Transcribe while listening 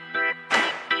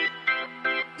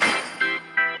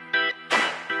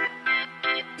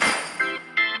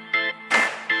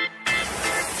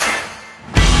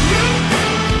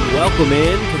Welcome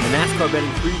in to the NASCAR Betting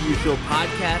Preview Show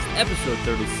podcast, episode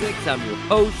 36. I'm your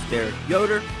host, Derek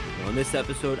Yoder. And on this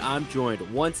episode, I'm joined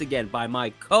once again by my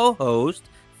co-host,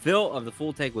 Phil of the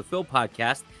Full Take with Phil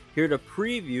podcast, here to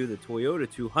preview the Toyota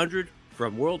 200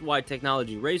 from Worldwide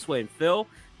Technology Raceway. And Phil,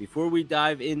 before we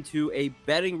dive into a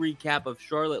betting recap of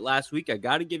Charlotte last week, I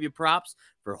got to give you props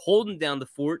for holding down the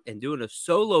fort and doing a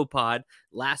solo pod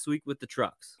last week with the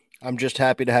trucks. I'm just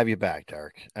happy to have you back,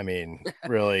 Derek. I mean,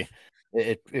 really,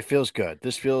 it feels good.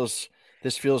 This feels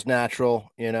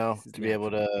natural, to be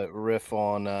able to riff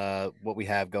on what we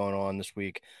have going on this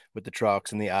week with the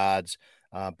trucks and the odds,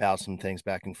 bounce some things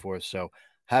back and forth. So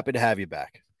happy to have you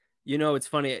back. You know, it's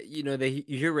funny, you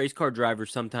hear race car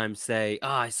drivers sometimes say,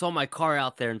 I saw my car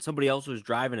out there and somebody else was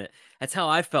driving it. That's how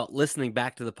I felt listening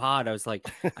back to the pod. I was like,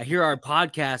 I hear our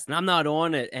podcast and I'm not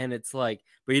on it. And it's like,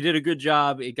 but you did a good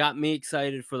job. It got me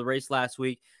excited for the race last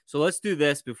week. So let's do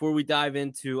this before we dive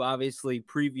into obviously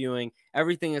previewing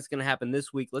everything that's going to happen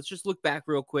this week. Let's just look back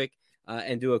real quick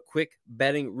and do a quick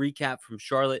betting recap from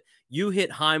Charlotte. You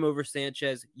hit Heim over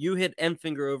Sanchez, you hit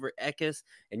Enfinger over Eckes,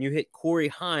 and you hit Corey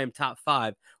Heim top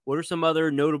 5. What are some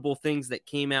other notable things that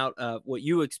came out of what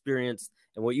you experienced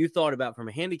and what you thought about from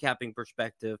a handicapping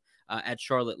perspective at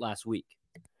Charlotte last week?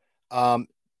 To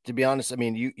be honest, I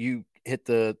mean, you hit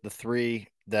the three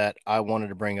that I wanted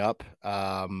to bring up.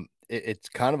 It's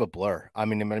kind of a blur. I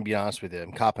mean, I'm going to be honest with you.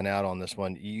 I'm copping out on this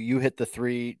one. You hit the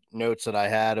three notes that I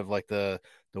had of like the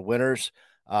winners.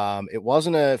 It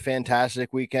wasn't a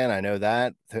fantastic weekend. I know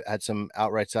that had some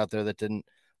outrights out there that didn't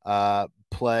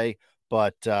play,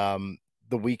 but the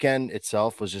weekend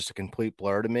itself was just a complete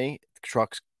blur to me. The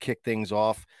trucks kicked things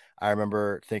off. I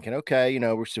remember thinking, okay,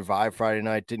 we survived Friday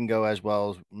night. Didn't go as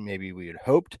well as maybe we had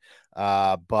hoped,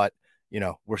 but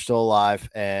we're still alive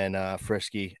and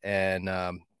frisky, and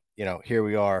here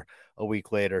we are a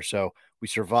week later. So we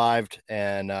survived,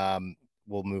 and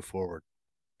we'll move forward.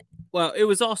 Well, it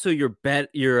was also your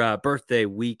birthday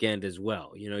weekend as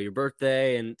well, your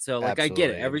birthday. And so like, Absolutely. I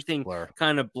get it. Everything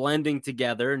kind of blending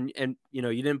together and, you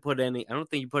didn't put I don't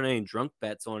think you put any drunk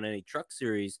bets on any truck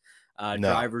series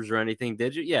drivers or anything.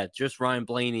 Did you? Yeah. Just Ryan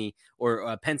Blaney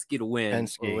or Penske to win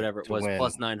or whatever it was,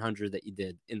 plus 900 that you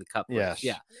did in the Cup race.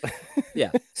 Yeah.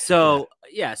 Yeah. So,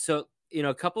 So,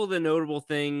 a couple of the notable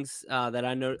things that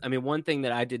I know, I mean, one thing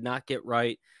that I did not get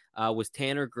right was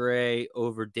Tanner Gray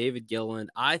over David Gilliland.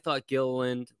 I thought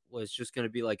Gilliland was just going to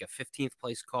be like a 15th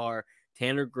place car.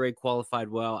 Tanner Gray qualified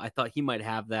well. I thought he might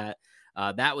have that.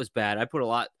 That was bad. I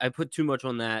put too much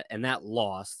on that, and that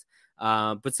lost.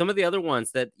 But some of the other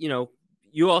ones that,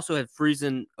 you also had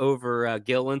Friesen over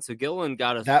Gilliland. So Gilliland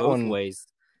got us both ways.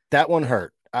 That one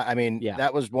hurt. I mean,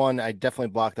 that was one. I definitely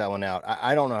blocked that one out.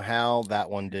 I don't know how that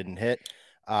one didn't hit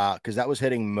because that was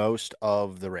hitting most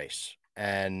of the race.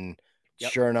 And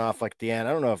sure enough, like the end,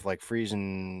 I don't know if like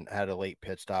Friesen had a late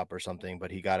pit stop or something,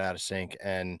 but he got out of sync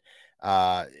and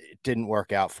it didn't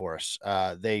work out for us.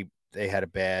 They had a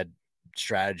bad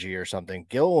strategy or something.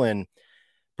 Gilliland,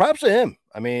 props to him.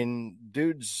 I mean,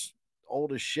 dude's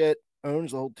old as shit,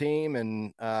 owns the whole team,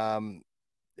 and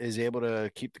is able to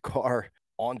keep the car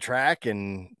on track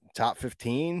and top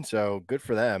 15. So good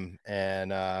for them.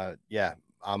 And I'm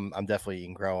definitely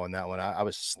eating crow on that one. I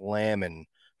was slamming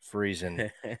Friesen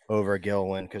over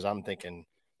Gilliland because I'm thinking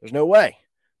there's no way,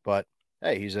 but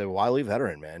hey, he's a wily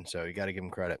veteran, man, so you got to give him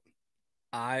credit.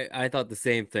 I thought the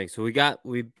same thing. So we got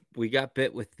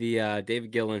bit with the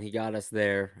David Gilliland. He got us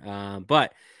there,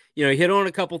 but he hit on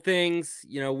a couple things.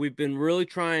 We've been really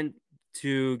trying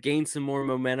to gain some more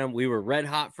momentum. We were red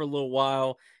hot for a little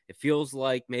while. It feels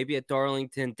like maybe at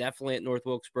Darlington, definitely at North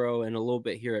Wilkesboro, and a little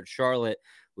bit here at Charlotte.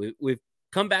 We've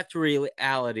come back to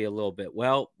reality a little bit.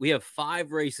 Well, we have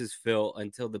 5 races, Phil,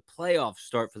 until the playoffs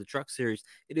start for the Truck Series.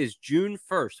 It is June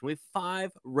 1st. We have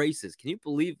 5 races. Can you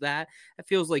believe that? That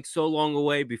feels like so long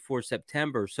away before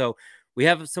September. So we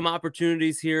have some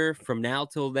opportunities here from now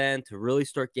till then to really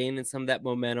start gaining some of that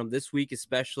momentum. This week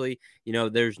especially,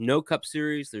 there's no Cup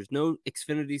Series. There's no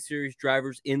Xfinity Series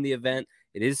drivers in the event.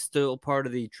 It is still part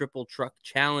of the Triple Truck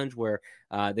Challenge where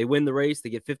they win the race. They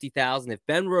get $50,000. If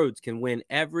Ben Rhodes can win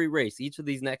every race, each of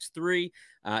these next 3,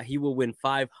 he will win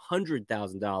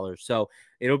 $500,000. So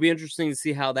it'll be interesting to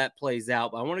see how that plays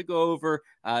out. But I want to go over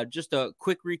just a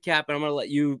quick recap, and I'm going to let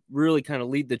you really kind of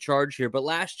lead the charge here. But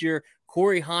last year,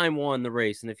 Corey Heim won the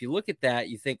race. And if you look at that,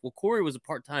 you think, well, Corey was a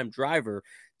part-time driver,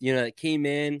 that came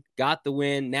in, got the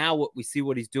win. Now what we see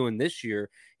what he's doing this year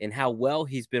and how well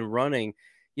he's been running.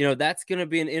 That's going to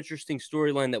be an interesting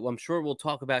storyline that I'm sure we'll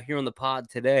talk about here on the pod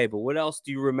today. But what else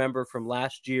do you remember from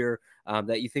last year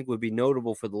that you think would be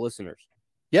notable for the listeners?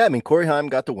 Yeah, I mean, Corey Heim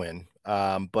got the win.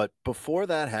 But before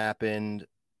that happened,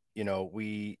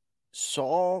 we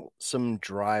saw some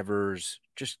drivers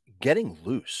just getting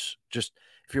loose. Just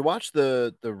if you watch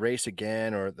the race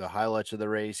again or the highlights of the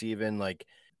race, even like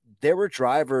there were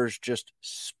drivers just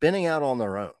spinning out on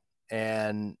their own.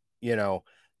 And,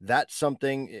 that's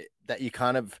something that you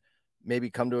kind of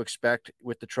maybe come to expect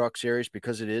with the truck series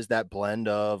because it is that blend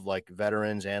of like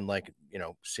veterans and like,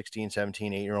 16,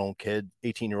 17,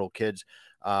 18-year-old kids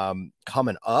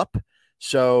coming up.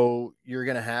 So you're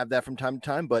going to have that from time to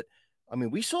time. But I mean,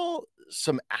 we saw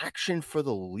some action for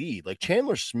the lead. Like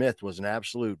Chandler Smith was an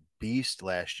absolute beast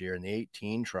last year in the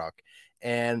 18 truck.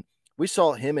 And we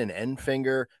saw him and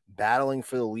Enfinger battling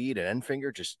for the lead, and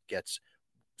Enfinger just gets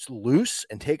loose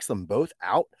and takes them both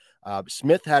out.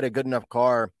 Smith had a good enough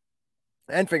car.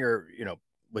 Enfinger,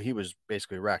 well, he was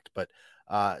basically wrecked, but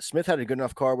Smith had a good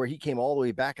enough car where he came all the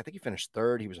way back. I think he finished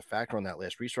third. He was a factor on that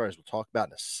last restart, as we'll talk about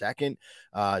in a second.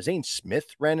 Zane Smith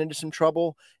ran into some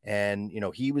trouble, and,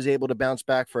 he was able to bounce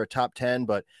back for a top 10,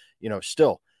 but,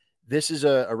 still, this is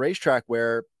a racetrack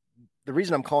where the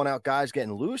reason I'm calling out guys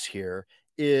getting loose here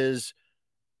is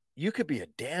you could be a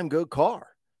damn good car,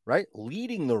 right?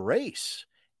 Leading the race,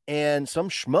 and some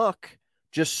schmuck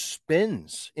just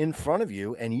spins in front of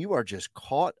you and you are just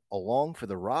caught along for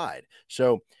the ride.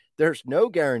 So there's no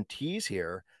guarantees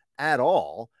here at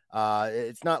all.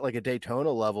 It's not like a Daytona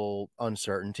level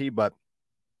uncertainty, but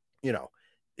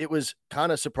it was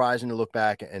kind of surprising to look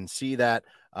back and see that,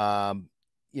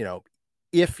 you know,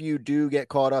 if you do get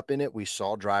caught up in it, we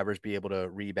saw drivers be able to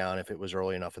rebound if it was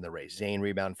early enough in the race. Zane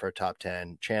rebound for a top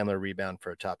 10, Chandler rebound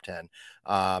for a top 10.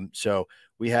 So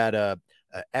we had a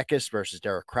Eckes versus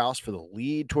Derek Kraus for the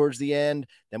lead towards the end.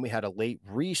 Then we had a late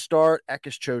restart.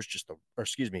 Eckes chose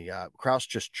Kraus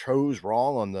just chose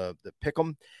wrong on the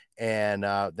pick'em. And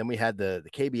then we had the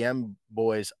KBM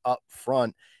boys up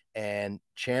front, and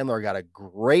Chandler got a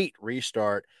great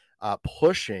restart,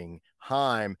 pushing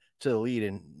Heim to the lead,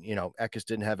 and Eckes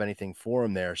didn't have anything for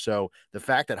him there. So the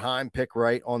fact that Heim picked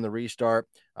right on the restart,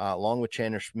 along with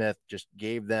Chandler Smith, just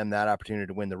gave them that opportunity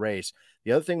to win the race.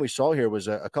 The other thing we saw here was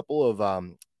a couple of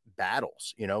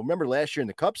battles. Remember last year in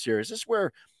the Cup Series, this is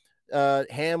where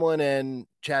Hamlin and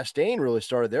Chastain really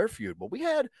started their feud. But we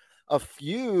had a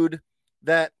feud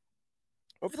that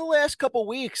over the last couple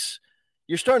weeks,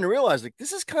 you're starting to realize like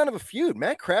this is kind of a feud.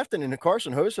 Matt Crafton and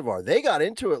Carson Hocevar, they got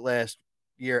into it last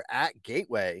year at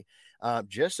Gateway,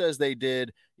 just as they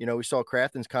did. We saw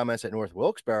Crafton's comments at North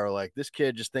Wilkes-Barre, like this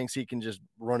kid just thinks he can just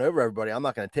run over everybody. I'm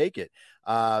not going to take it.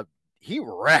 He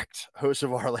wrecked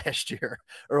Hocevar last year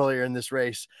earlier in this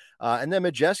race. And then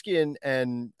Majeski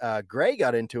and Gray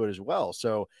got into it as well.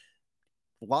 So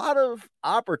a lot of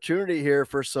opportunity here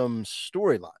for some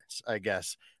storylines, I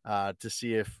guess, to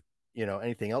see if,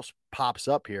 anything else pops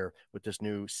up here with this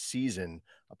new season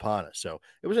upon us. So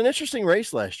it was an interesting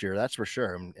race last year, that's for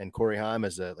sure. And Corey Heim,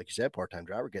 as like you said, part-time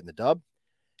driver, getting the dub,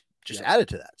 just added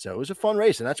to that. So it was a fun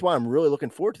race, and that's why I'm really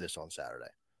looking forward to this on Saturday.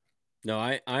 No,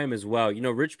 I am as well.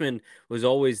 Richmond was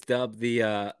always dubbed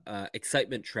the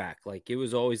excitement track. Like it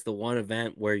was always the one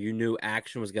event where you knew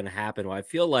action was going to happen. Well, I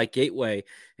feel like Gateway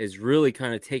is really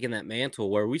kind of taking that mantle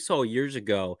where we saw years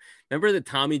ago. Remember the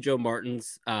Tommy Joe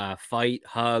Martins fight,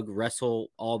 hug,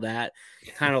 wrestle, all that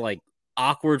kind of like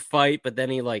awkward fight, but then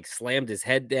he like slammed his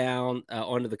head down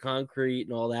onto the concrete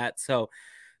and all that. So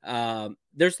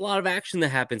there's a lot of action that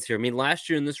happens here. I mean, last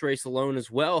year in this race alone as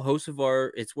well,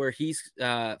 Hocevar, it's where he's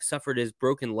suffered his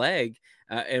broken leg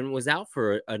and was out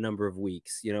for a number of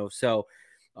weeks, so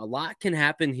a lot can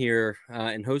happen here.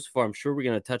 And Hocevar, I'm sure we're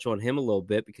going to touch on him a little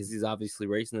bit because he's obviously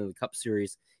racing in the Cup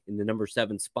Series in the number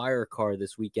 7 Spire car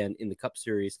this weekend in the Cup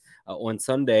Series on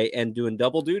Sunday and doing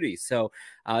double duty. So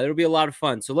it'll be a lot of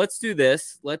fun. So let's do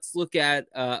this. Let's look at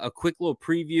a quick little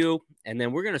preview, and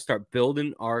then we're going to start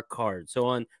building our card. So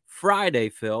on Friday,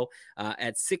 Phil,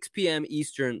 at 6 p.m.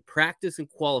 Eastern, practice and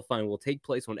qualifying will take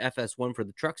place on FS1 for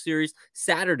the Truck Series.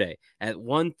 Saturday at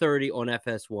 1:30 on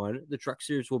FS1, the Truck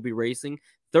Series will be racing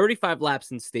 35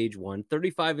 laps in stage 1,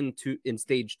 35 in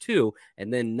stage 2,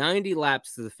 and then 90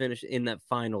 laps to the finish in that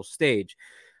final stage.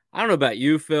 I don't know about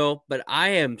you, Phil, but I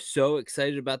am so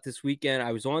excited about this weekend.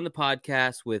 I was on the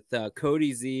podcast with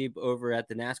Cody Zeeb over at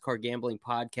the NASCAR Gambling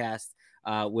Podcast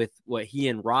with what he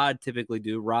and Rod typically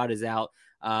do. Rod is out,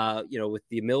 with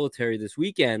the military this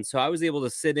weekend. So I was able to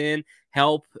sit in,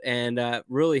 help, and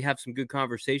really have some good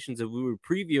conversations as we were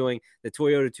previewing the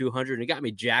Toyota 200. And it got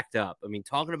me jacked up. I mean,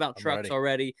 talking about trucks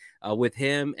already with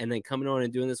him and then coming on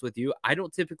and doing this with you. I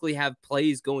don't typically have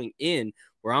plays going in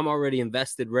where I'm already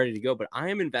invested, ready to go, but I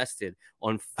am invested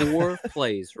on 4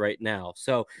 plays right now.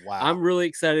 So Wow. I'm really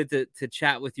excited to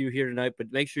chat with you here tonight,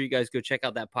 but make sure you guys go check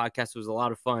out that podcast. It was a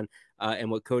lot of fun.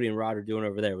 And what Cody and Rod are doing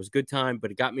over there. It was a good time,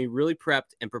 but it got me really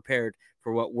prepped and prepared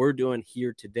for what we're doing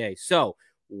here today. So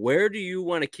where do you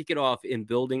want to kick it off in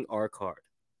building our card?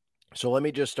 So let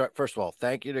me just start. First of all,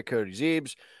 thank you to Cody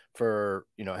Zeebs for,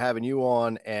 having you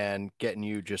on and getting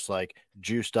you just like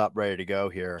juiced up, ready to go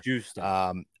here. Juiced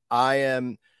up. I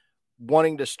am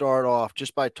wanting to start off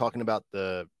just by talking about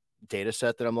the data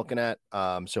set that I'm looking at.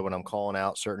 So when I'm calling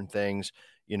out certain things,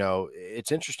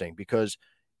 it's interesting because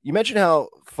you mentioned how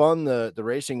fun the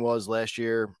racing was last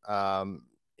year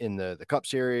in the Cup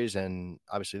Series, and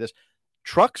obviously this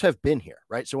trucks have been here,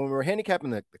 right? So when we were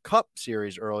handicapping the Cup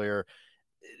Series earlier,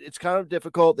 it's kind of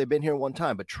difficult. They've been here one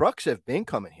time, but trucks have been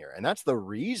coming here, and that's the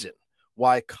reason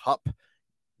why Cup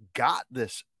got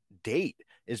this date,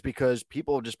 is because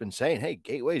people have just been saying, hey,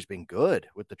 Gateway's been good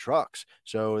with the trucks.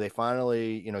 So they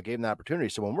finally, gave them the opportunity.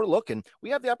 So when we're looking, we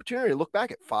have the opportunity to look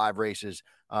back at 5 races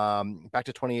back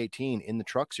to 2018 in the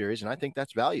truck series. And I think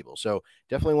that's valuable. So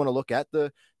definitely want to look at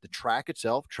the track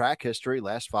itself, track history,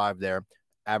 last 5 there,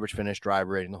 average finish,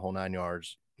 driver rating, the whole 9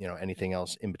 yards, anything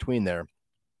else in between there.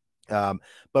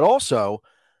 But also,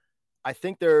 I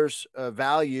think there's a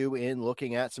value in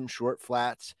looking at some short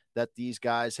flats that these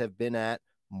guys have been at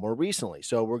more recently.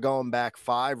 So we're going back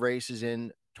 5 races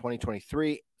in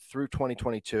 2023 through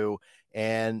 2022.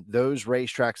 And those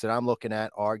racetracks that I'm looking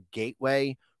at are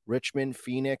Gateway, Richmond,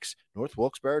 Phoenix, North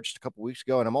Wilkes-Barre just a couple weeks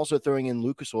ago. And I'm also throwing in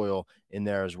Lucas Oil in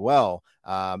there as well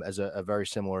as a very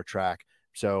similar track.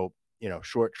 So,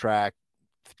 short track,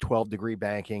 12-degree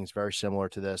bankings, very similar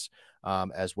to this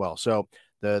as well. So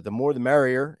the more the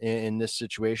merrier in this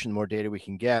situation, the more data we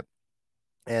can get.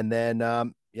 And then,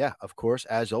 of course,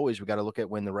 as always, we got to look at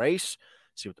win the race,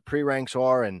 see what the pre-ranks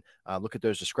are, and look at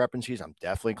those discrepancies. I'm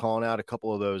definitely calling out a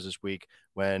couple of those this week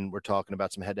when we're talking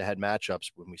about some head-to-head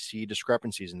matchups. When we see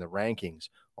discrepancies in the rankings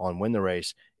on win the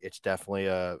race, it's definitely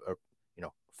a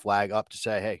flag up to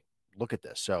say, hey, look at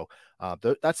this. So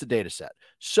that's the data set.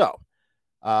 So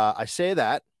I say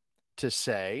that to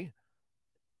say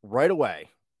right away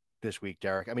this week,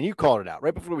 Derek. I mean, you called it out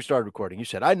right before we started recording. You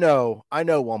said, I know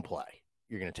one play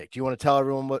you're going to take. Do you want to tell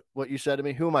everyone what you said to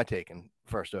me? Who am I taking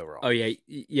first overall? Oh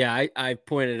yeah. I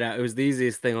pointed out it was the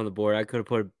easiest thing on the board. I could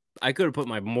have put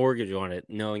my mortgage on it,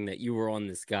 knowing that you were on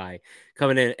this guy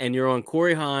coming in, and you're on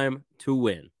Corey Heim to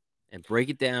win. And break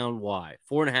it down. Why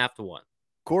 4.5 to 1?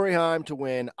 Corey Heim to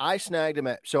win. I snagged him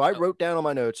so I wrote down on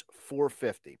my notes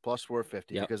 450 plus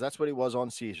 450 because that's what he was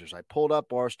on Caesars. I pulled up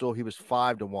Barstool. He was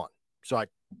 5 to 1. So I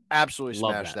absolutely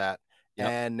smashed that. Yep.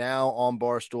 And now on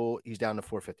Barstool, he's down to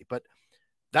 450. But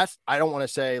I don't want to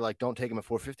say like don't take him at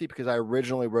 450 because I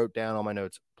originally wrote down on my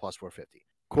notes plus 450.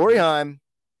 Corey Heim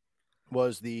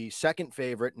was the second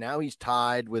favorite. Now he's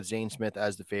tied with Zane Smith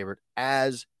as the favorite,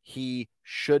 as he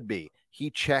should be. He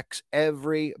checks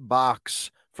every box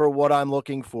for what I'm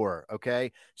looking for.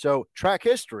 Okay. So track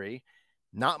history,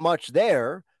 not much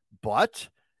there, but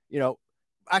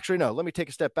actually, no, let me take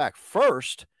a step back.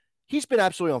 First, he's been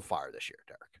absolutely on fire this year,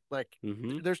 Derek.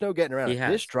 Like there's no getting around it.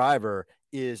 This driver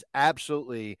is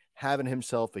absolutely having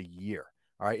himself a year.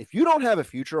 All right. If you don't have a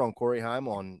future on Corey Heim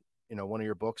on, one of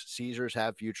your books, Caesars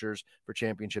have futures for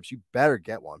championships, you better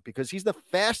get one because he's the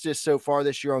fastest so far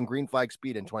this year on green flag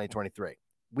speed in 2023.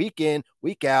 Week in,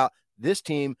 week out, this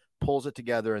team pulls it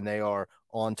together and they are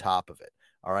on top of it.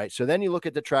 All right. So then you look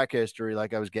at the track history,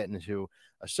 like I was getting into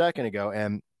a second ago,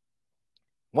 and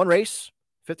one race,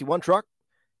 51 truck,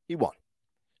 he won.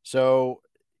 So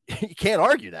you can't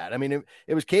argue that. I mean,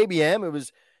 it was KBM. It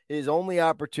was his only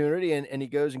opportunity, and he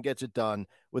goes and gets it done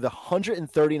with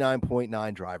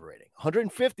 139.9 driver rating.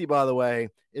 150, by the way,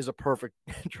 is a perfect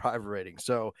driver rating.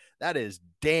 So that is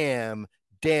damn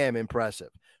impressive.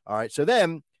 All right. So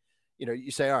then,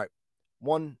 you say, all right,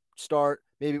 one start,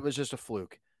 maybe it was just a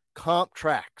fluke. Comp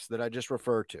tracks that I just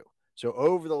referred to. So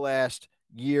over the last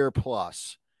year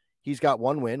plus, he's got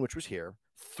 1 win, which was here,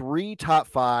 3 top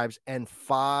 5s, and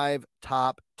 5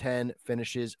 top 10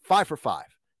 finishes, 5 for 5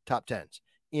 top 10s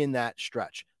in that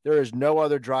stretch. There is no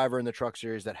other driver in the truck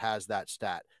series that has that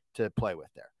stat to play with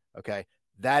there. Okay.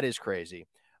 That is crazy.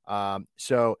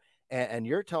 So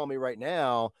you're telling me right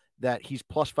now that he's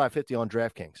plus 550 on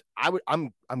DraftKings.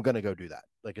 I'm going to go do that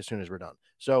like as soon as we're done.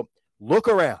 So look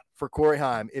around for Corey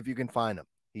Heim if you can find him.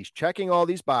 He's checking all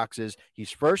these boxes.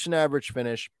 He's first in average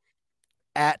finish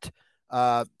at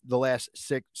the last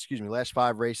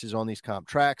 5 races on these comp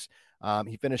tracks.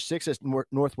 He finished 6th at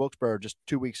North Wilkes-Barre just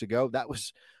 2 weeks ago. That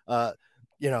was,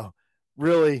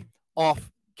 really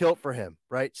off kilt for him,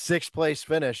 right? 6th place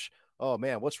finish oh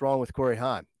man, what's wrong with Corey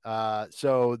Heim?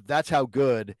 So that's how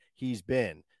good he's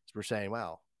been. So we're saying,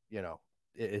 wow,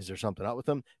 is there something up with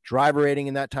him? Driver rating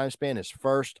in that time span is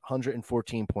first,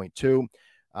 114.2.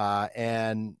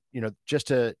 And, just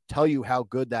to tell you how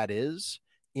good that is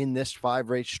in this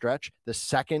 5-race stretch, the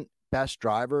second best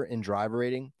driver in driver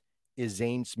rating is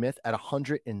Zane Smith at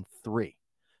 103.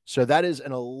 So that is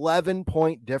an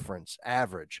 11-point difference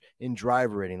average in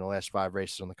driver rating the last 5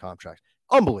 races on the comp tracks.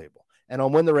 Unbelievable. And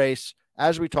on Win the Race,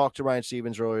 as we talked to Ryan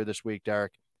Stevens earlier this week,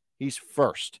 Derek, he's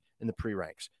first in the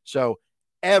pre-ranks. So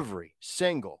every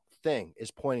single thing is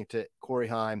pointing to Corey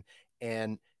Heim.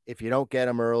 And if you don't get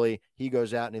him early, he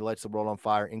goes out and he lights the world on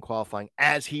fire in qualifying,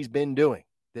 as he's been doing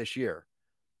this year.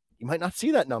 You might not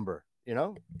see that number.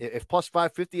 If plus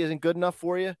 550 isn't good enough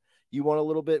for you, you want a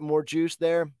little bit more juice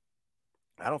there,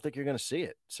 I don't think you're going to see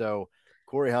it. So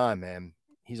Corey Heim, man,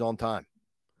 he's on time.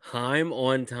 Heim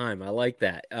on time. I like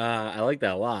that. I like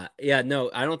that a lot. Yeah, no,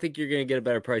 I don't think you're going to get a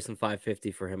better price than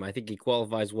 550 for him. I think he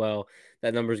qualifies well.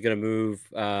 That number is going to move.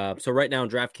 So right now in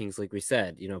DraftKings, like we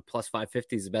said, plus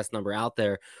 550 is the best number out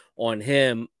there on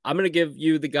him. I'm going to give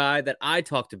you the guy that I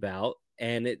talked about,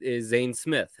 and it is Zane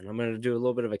Smith. And I'm going to do a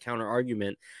little bit of a counter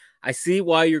argument. I see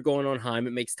why you're going on Heim.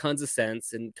 It makes tons of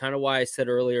sense. And kind of why I said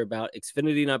earlier about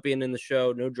Xfinity not being in the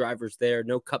show, no drivers there,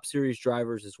 no Cup Series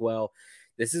drivers as well.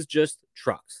 This is just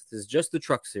trucks. This is just the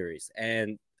truck series.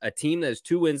 And a team that has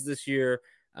 2 wins this year,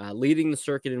 leading the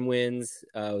circuit in wins,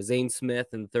 Zane Smith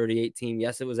and the 38 team.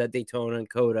 Yes, it was at Daytona and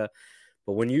Coda.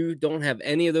 But when you don't have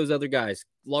any of those other guys,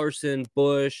 Larson,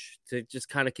 Busch, to just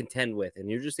kind of contend with, and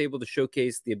you're just able to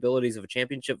showcase the abilities of a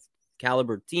championship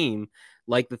caliber team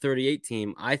like the 38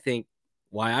 team, I think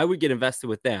why I would get invested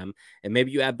with them. And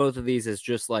maybe you add both of these as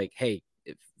just like, hey,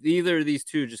 if either of these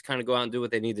two just kind of go out and do what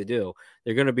they need to do,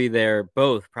 they're going to be there.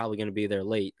 Both probably going to be there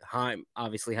late. Heim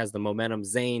obviously has the momentum.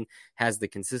 Zane has the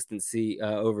consistency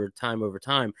over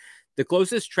time. The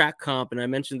closest track comp, and I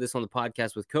mentioned this on the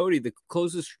podcast with Cody, the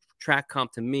closest track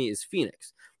comp to me is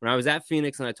Phoenix. When I was at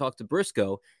Phoenix and I talked to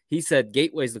Briscoe, he said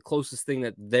Gateway is the closest thing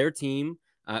that their team.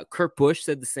 Kurt Busch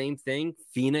said the same thing,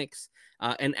 Phoenix,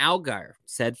 and Allgaier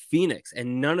said Phoenix.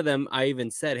 And none of them, I even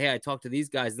said, hey, I talked to these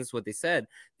guys, and this is what they said.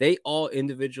 They all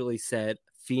individually said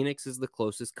Phoenix is the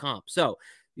closest comp. So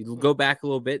you go back a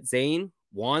little bit. Zane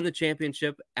won the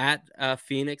championship at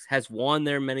Phoenix, has won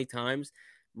there many times,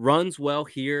 runs well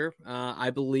here,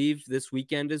 I believe, this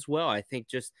weekend as well. I think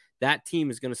just that team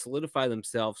is going to solidify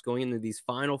themselves going into these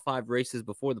final 5 races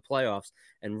before the playoffs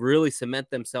and really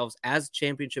cement themselves as a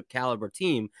championship caliber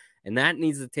team. And that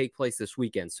needs to take place this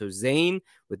weekend. So Zane,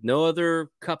 with no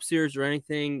other Cup Series or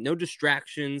anything, no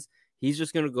distractions, he's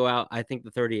just going to go out, I think,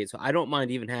 the 38. So I don't mind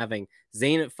even having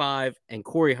Zane at 5 and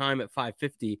Corey Heim at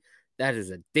 550. That is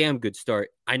a damn good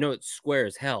start. I know it's square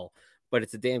as hell, but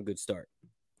it's a damn good start.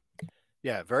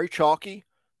 Yeah, very chalky,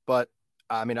 but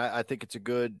I mean, I think it's a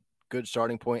good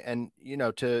starting point. And,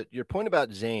 to your point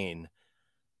about Zane,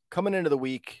 coming into the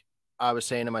week, I was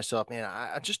saying to myself, man,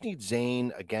 I just need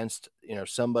Zane against,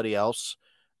 somebody else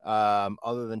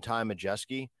other than Ty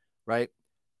Majeski, right?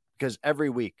 Because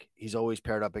every week he's always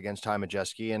paired up against Ty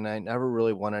Majeski, and I never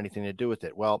really want anything to do with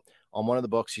it. Well, on one of the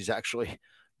books, he's actually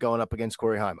going up against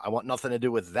Corey Heim. I want nothing to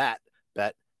do with that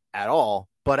bet at all.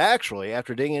 But actually,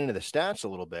 after digging into the stats a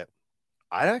little bit,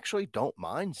 I actually don't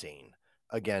mind Zane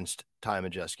against Ty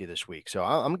Majeski this week. So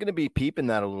I'm going to be peeping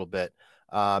that a little bit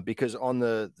because on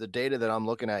the data that I'm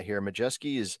looking at here,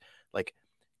 Majeski is like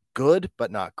good,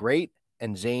 but not great.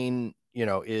 And Zane,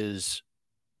 is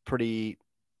pretty,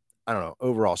 I don't know,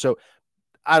 overall. So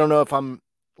I don't know if I'm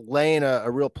laying a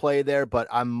real play there, but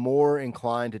I'm more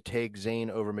inclined to take Zane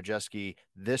over Majeski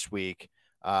this week,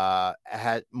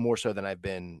 more so than I've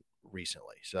been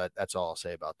recently. So that's all I'll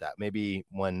say about that. Maybe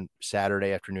when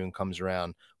Saturday afternoon comes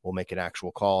around, we'll make an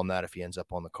actual call on that if he ends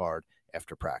up on the card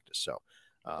after practice. So,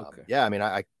 okay. Yeah, I mean,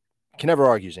 I can never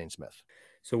argue Zane Smith.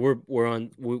 So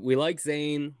we like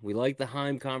Zane. We like the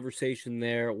Heim conversation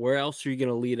there. Where else are you going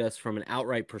to lead us from an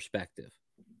outright perspective?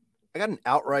 I got an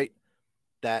outright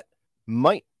that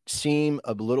might seem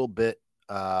a little bit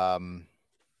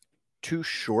too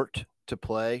short to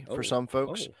play for some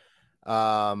folks.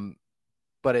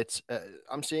 But it's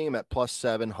I'm seeing him at plus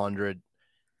 700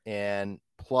 and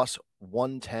plus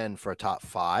 110 for a top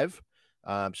 5.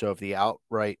 So if the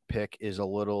outright pick is a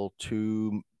little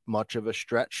too much of a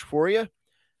stretch for you,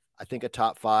 I think a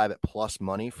top 5 at plus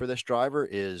money for this driver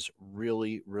is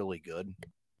really, really good.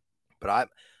 But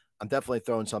I'm definitely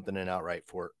throwing something in outright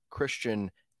for Christian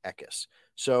Eckes.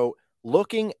 So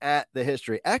looking at the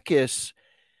history, Eckes,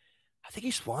 I think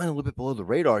he's flying a little bit below the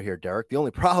radar here, Derek. The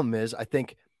only problem is I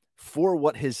think for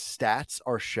what his stats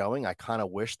are showing, I kind of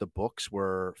wish the books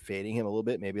were fading him a little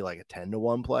bit, maybe like a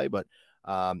 10-1 play, but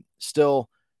still,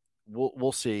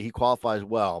 we'll see. He qualifies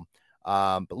well.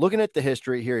 But looking at the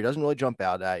history here, he doesn't really jump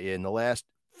out at you. In the last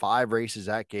 5 races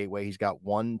at Gateway, he's got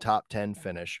 1 top 10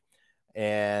 finish.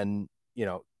 And,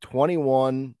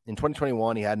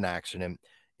 2021, he had an accident.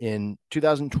 In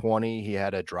 2020, he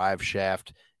had a drive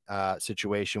shaft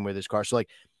situation with his car. So, like,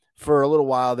 for a little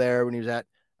while there when he was at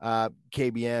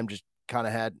KBM, just kind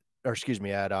of had, or excuse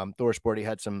me, at Thorsport, he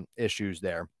had some issues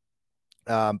there.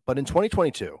 But in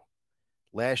 2022,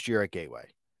 last year at Gateway,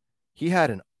 he had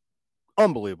an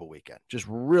unbelievable weekend. Just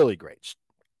really great.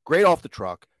 Great off the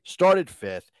truck. Started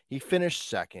 5th. He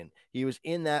finished 2nd. He was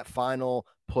in that final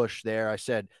push there. I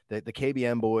said that the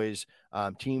KBM boys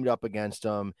teamed up against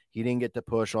him. He didn't get the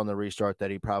push on the restart that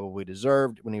he probably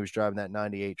deserved when he was driving that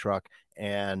 98 truck.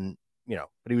 And, but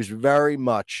he was very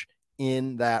much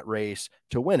in that race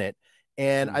to win it.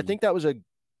 And I think that was a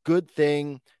good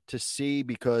thing to see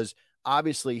because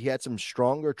obviously he had some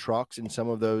stronger trucks in some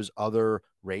of those other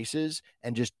races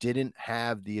and just didn't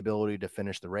have the ability to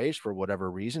finish the race for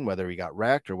whatever reason, whether he got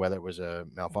wrecked or whether it was a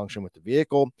malfunction with the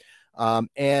vehicle.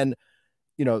 And,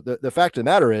 the fact of the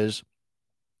matter is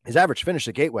his average finish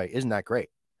at Gateway isn't that great,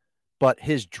 but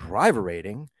his driver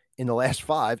rating in the last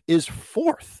 5 is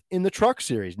 4th in the truck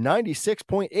series,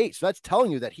 96.8. So that's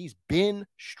telling you that he's been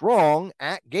strong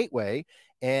at Gateway.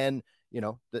 And,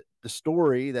 the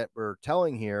story that we're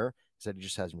telling here is that he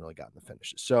just hasn't really gotten the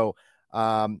finishes. So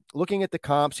looking at the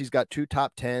comps, he's got 2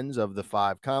 top 10s of the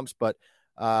 5 comps, but,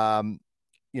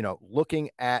 looking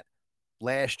at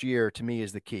last year to me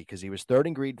is the key because he was 3rd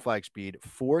in green flag speed,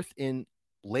 4th in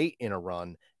late in a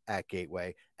run at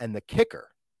Gateway. And the kicker,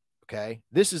 okay,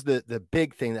 this is the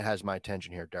big thing that has my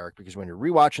attention here, Derek, because when you're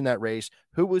rewatching that race,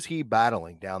 who was he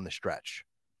battling down the stretch?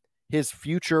 His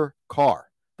future car,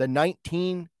 the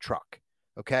 19 truck,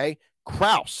 okay?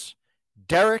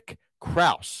 Derek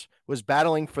Kraus was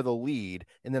battling for the lead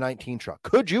in the 19 truck.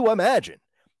 Could you imagine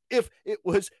if it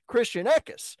was Christian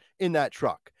Eckes in that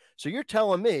truck? So you're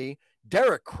telling me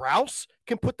Derek Kraus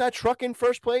can put that truck in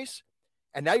first place?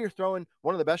 And now you're throwing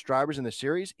one of the best drivers in the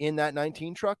series in that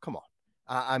 19 truck? Come on.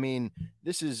 I mean,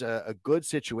 this is a good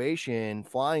situation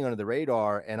flying under the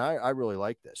radar, and I really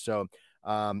like this. So,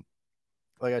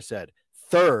 like I said,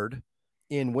 3rd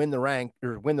in win the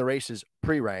races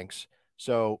pre-ranks.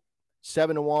 So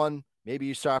 7-1, maybe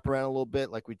you shop around a little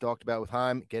bit like we talked about with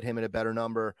Heim, get him at a better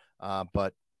number.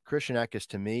 But Christian Eckes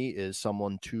to me is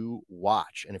someone to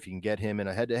watch. And if you can get him in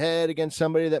a head-to-head against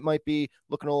somebody that might be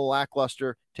looking a little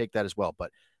lackluster, take that as well.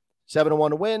 But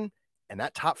 7-1 to win, and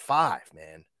that top 5,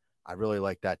 man, I really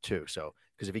like that too. So,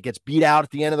 because if he gets beat out at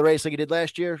the end of the race like he did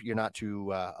last year, you're not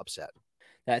too upset.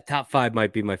 That top 5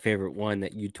 might be my favorite one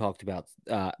that you talked about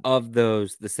of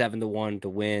those, the 7-1 to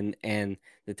win and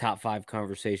the top 5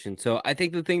 conversation. So I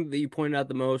think the thing that you pointed out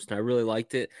the most, and I really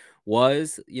liked it,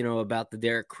 was, about the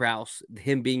Derek Kraus,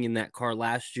 him being in that car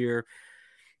last year.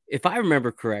 If I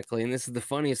remember correctly, and this is the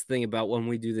funniest thing about when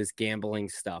we do this gambling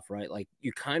stuff, right? Like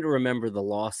you kind of remember the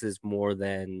losses more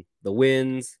than the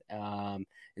wins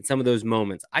in some of those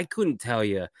moments. I couldn't tell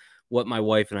you what my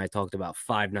wife and I talked about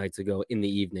 5 nights ago in the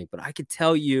evening, but I could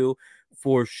tell you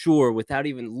for sure without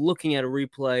even looking at a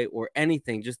replay or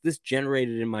anything, just this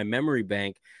generated in my memory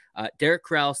bank. Derek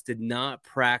Kraus did not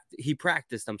practice. He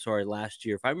practiced, last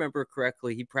year. If I remember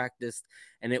correctly, he practiced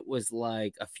and it was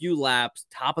like a few laps,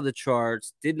 top of the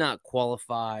charts, did not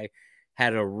qualify,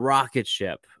 had a rocket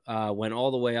ship, went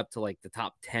all the way up to like the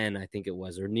top 10, I think it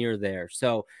was, or near there.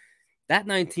 So that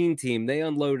 19 team, they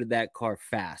unloaded that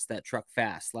truck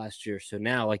fast last year. So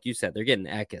now, like you said, they're getting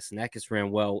Eckes, and Eckes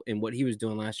ran well in what he was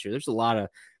doing last year. There's a lot of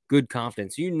good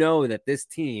confidence. That this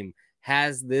team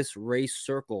has this race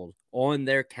circled on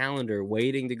their calendar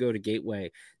waiting to go to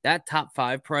Gateway. That top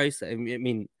 5 price, I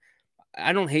mean,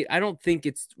 I don't think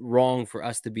it's wrong for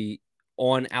us to be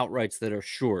on outrights that are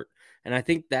short. And I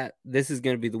think that this is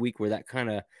going to be the week where that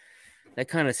kind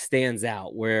of stands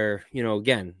out where,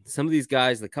 again, some of these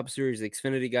guys, the Cup Series, the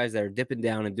Xfinity guys that are dipping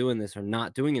down and doing this are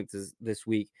not doing it this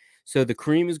week. So the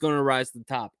cream is going to rise to the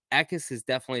top. Eckes is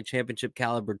definitely a championship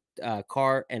caliber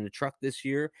car and a truck this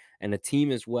year and a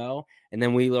team as well. And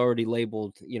then we already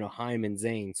labeled, Heim and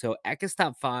Zane. So Eckes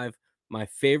top 5, my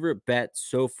favorite bet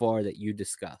so far that you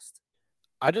discussed.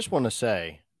 I just want to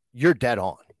say you're dead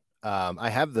on.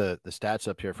 I have the stats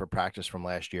up here for practice from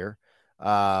last year.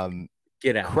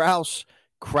 Get out.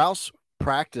 Kraus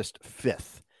practiced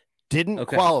 5th, didn't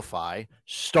qualify,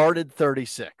 started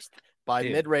 36th. By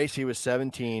mid-race, he was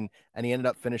 17, and he ended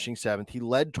up finishing 7th. He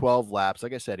led 12 laps.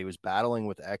 Like I said, he was battling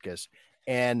with Eckes.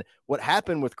 And what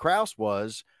happened with Kraus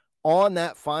was on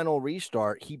that final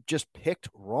restart, he just picked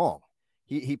wrong.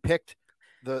 He picked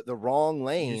the wrong You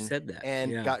lane said that.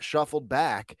 and Yeah. got shuffled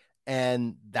back,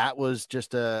 and that was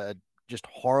just a just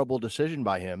horrible decision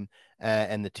by him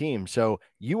and the team. So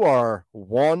you are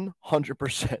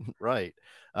 100% right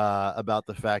about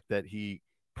the fact that he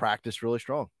practiced really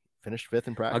strong, finished fifth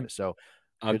in I'll, practice. So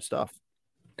I'll, good stuff.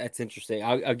 that's interesting.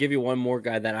 I'll give you one more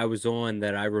guy that I was on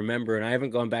that I remember, and I haven't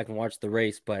gone back and watched the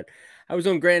race, but I was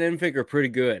on Grant Enfinger pretty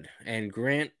good. And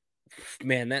Grant,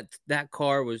 man, that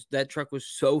truck was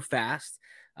so fast.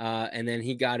 And then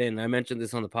he got in. I mentioned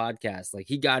this on the podcast. Like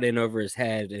he got in over his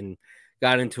head and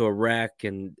got into a wreck,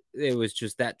 and it was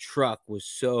just that truck was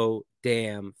so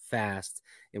damn fast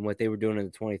in what they were doing in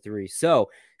the 23. So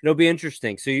it'll be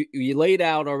interesting. So you laid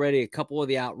out already a couple of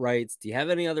the outrights. Do you have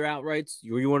any other outrights?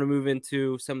 You want to move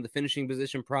into some of the finishing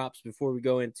position props before we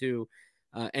go into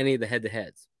any of the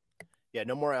head-to-heads? Yeah,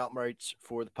 no more outrights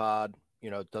for the pod.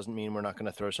 It doesn't mean we're not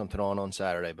going to throw something on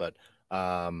Saturday, but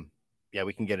yeah,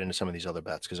 we can get into some of these other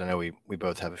bets because I know we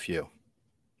both have a few.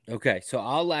 Okay, so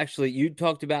you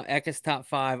talked about Eckes top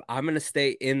 5. I'm going to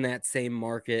stay in that same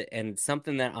market, and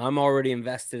something that I'm already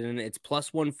invested in. It's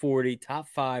plus 140 top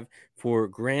 5 for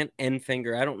Grant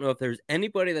Enfinger. I don't know if there's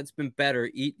anybody that's been better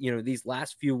these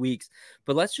last few weeks,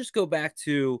 but let's just go back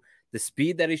to the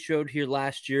speed that he showed here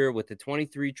last year with the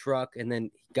 23 truck, and then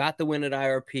he got the win at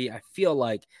IRP. I feel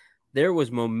like there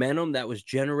was momentum that was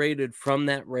generated from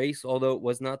that race, although it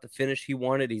was not the finish he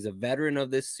wanted. He's a veteran of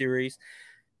this series.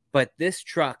 But this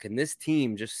truck and this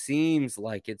team just seems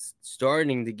like it's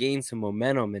starting to gain some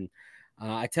momentum. And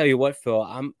I tell you what, Phil,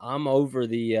 I'm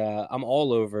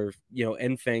all over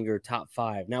Enfinger top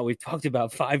 5. Now we've talked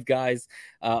about 5 guys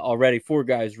already, 4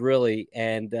 guys really,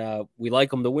 and we like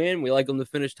them to win. We like them to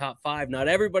finish top 5. Not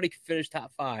everybody can finish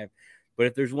top 5. But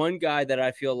if there's one guy that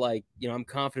I feel like, I'm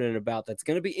confident about that's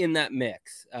going to be in that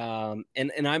mix, and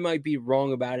I might be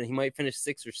wrong about it, he might finish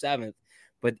 6th or 7th,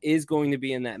 but is going to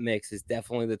be in that mix is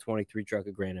definitely the 23 truck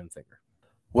of Grant Enfinger.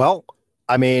 Well,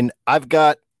 I mean, I've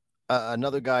got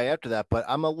another guy after that, but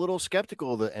I'm a little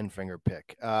skeptical of the Enfinger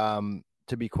pick,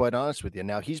 to be quite honest with you.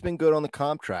 Now, he's been good on the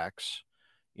comp tracks,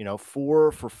 4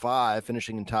 for 5,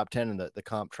 finishing in top 10 in the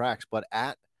comp tracks, but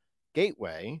at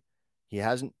Gateway, he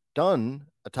hasn't done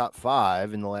a top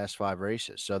 5 in the last 5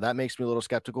 races. So that makes me a little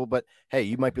skeptical, but hey,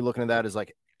 you might be looking at that as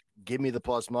like, give me the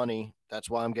plus money. That's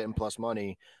why I'm getting plus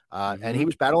money. And he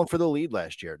was battling for the lead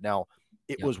last year. Now,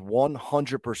 it was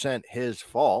 100% his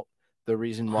fault, the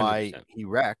reason why 100%. he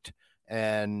wrecked.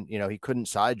 And, he couldn't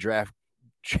side draft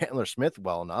Chandler Smith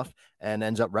well enough and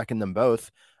ends up wrecking them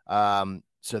both.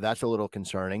 So that's a little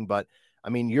concerning. But, I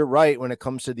mean, you're right when it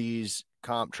comes to these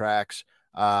comp tracks.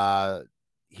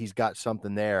 He's got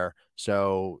something there.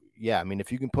 So, yeah, I mean,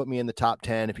 if you can put me in the top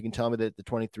 10, if you can tell me that the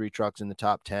 23 truck's in the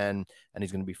top 10 and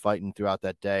he's going to be fighting throughout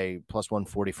that day, plus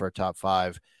 140 for a top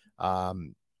 5,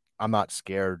 I'm not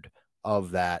scared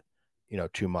of that,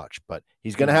 too much. But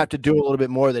he's going to have to do a little bit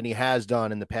more than he has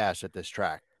done in the past at this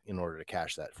track in order to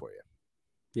cash that for you.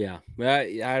 Yeah,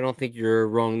 I don't think you're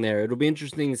wrong there. It'll be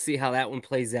interesting to see how that one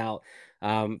plays out.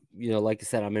 Like I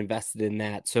said, I'm invested in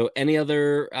that. So any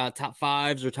other top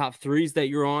 5s or top 3s that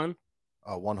you're on?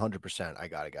 100%. I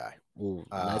got a guy. Ooh,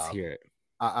 let's hear it.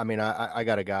 I mean, I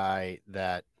got a guy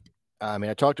that,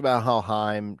 I talked about how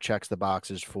Heim checks the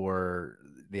boxes for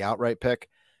the outright pick.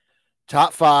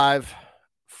 Top 5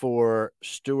 for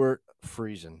Stuart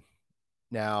Friesen.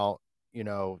 Now,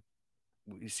 you've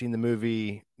seen the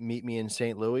movie Meet Me in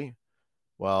St. Louis.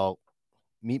 Well,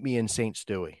 meet me in St.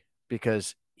 Stewie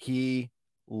because he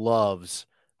loves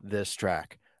this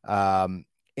track.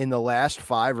 In the last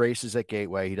 5 races at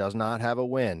Gateway, he does not have a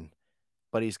win,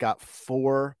 but he's got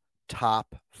 4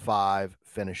 top 5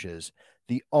 finishes.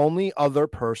 The only other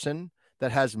person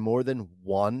that has more than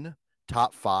 1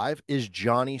 top 5 is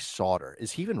Johnny Sauter.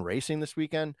 Is he even racing this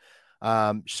weekend?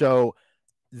 So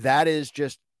that is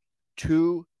just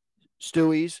to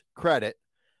Stewie's credit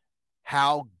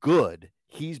how good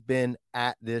he's been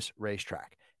at this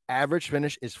racetrack. Average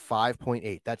finish is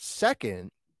 5.8. That's second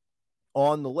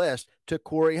on the list to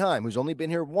Corey Heim, who's only been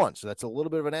here once. So that's a little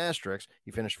bit of an asterisk.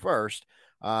 He finished first.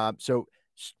 So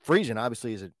Friesen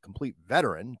obviously is a complete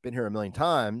veteran, been here a million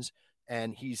times,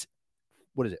 and he's,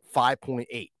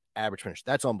 5.8 average finish.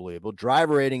 That's unbelievable.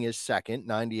 Driver rating is second,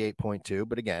 98.2,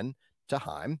 but again, to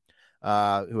Heim,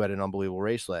 who had an unbelievable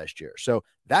race last year. So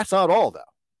that's not all, though,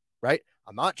 right?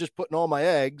 I'm not just putting all my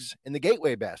eggs in the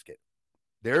Gateway basket.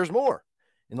 There's more.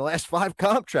 In the last 5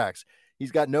 comp tracks,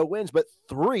 he's got no wins, but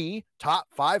 3 top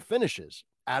 5 finishes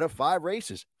out of 5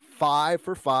 races, 5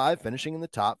 for 5, finishing in the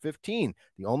top 15.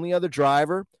 The only other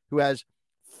driver who has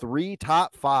 3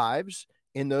 top 5s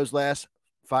in those last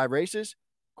 5 races,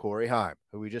 Corey Heim,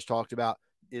 who we just talked about,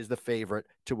 is the favorite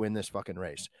to win this fucking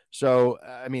race. So,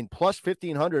 I mean, plus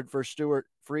 1,500 for Stuart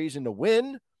Friesen to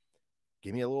win.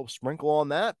 Give me a little sprinkle on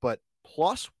that, but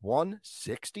plus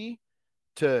 160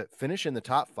 to finish in the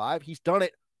top 5. He's done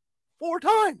it 4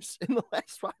 times in the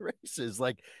last 5 races.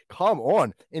 Like, come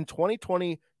on. In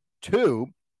 2022,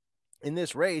 in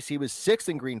this race, he was 6th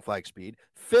in green flag speed,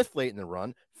 5th late in the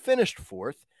run, finished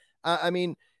 4th. I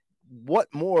mean, what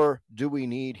more do we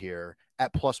need here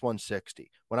at plus 160?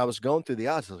 When I was going through the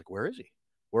odds, I was like, where is he?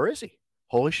 Where is he?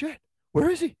 Holy shit. Where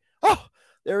is he? Oh,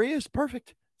 there he is.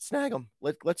 Perfect. Snag him.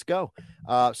 Let's go.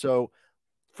 So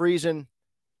Friesen,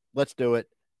 let's do it.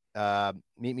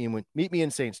 Meet me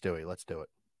in St. Stewie. Let's do it.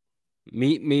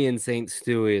 Meet me in St.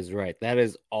 Stewie is right. That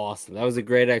is awesome. That was a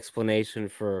great explanation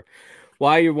for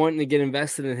why you're wanting to get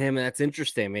invested in him. And that's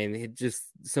interesting. I mean, it just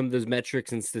some of those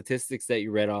metrics and statistics that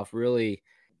you read off really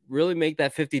make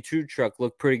that 52 truck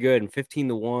look pretty good. And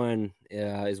 15-1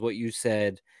 is what you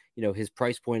said, his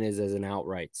price point is as an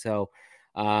outright. So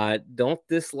don't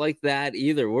dislike that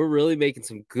either. We're really making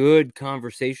some good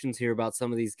conversations here about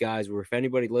some of these guys where if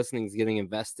anybody listening is getting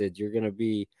invested, you're going to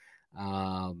be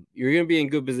in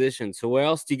good position. So what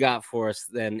else do you got for us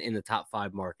then in the top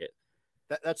 5 market?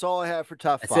 That's all I have for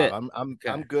top That's 5. it.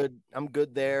 I'm good. I'm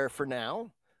good there for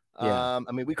now. Yeah.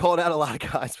 I mean, we called out a lot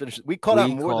of guys finishing. We called out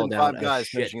more than 5 guys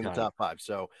finishing in the top 5.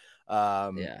 So,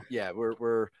 yeah,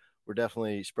 we're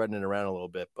definitely spreading it around a little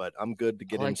bit, but I'm good to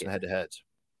get in some head-to-heads.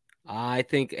 I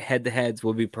think head-to-heads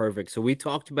will be perfect. So we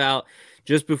talked about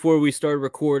just before we started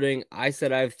recording, I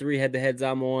said I have 3 head-to-heads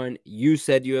I'm on. You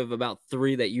said you have about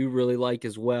 3 that you really like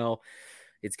as well.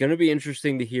 It's going to be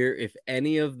interesting to hear if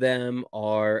any of them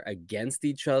are against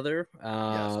each other.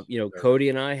 Yes, Cody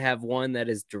and I have one that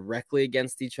is directly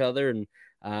against each other. And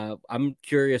I'm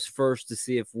curious first to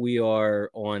see if we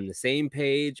are on the same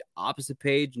page, opposite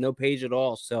page, no page at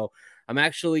all. So I'm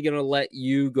actually going to let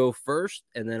you go first,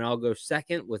 and then I'll go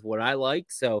second with what I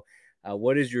like. So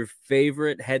what is your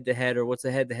favorite head-to-head, or what's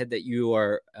a head-to-head that you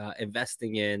are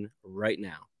investing in right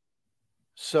now?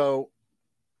 So,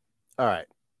 all right.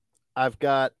 I've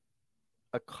got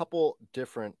a couple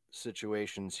different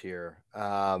situations here,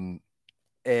 and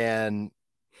kind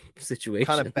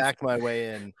of backed my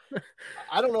way in.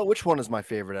 I don't know which one is my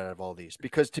favorite out of all these,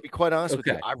 because to be quite honest with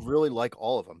you, I really like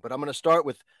all of them. But I'm going to start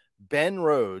with Ben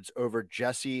Rhodes over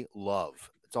Jesse Love.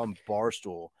 It's on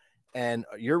Barstool, and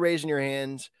you're raising your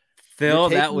hands. Phil,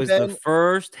 that was the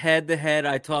first head-to-head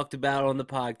I talked about on the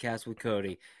podcast with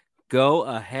Cody. Go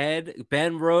ahead.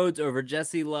 Ben Rhodes over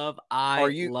Jesse Love. I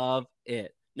love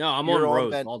it. No, I'm on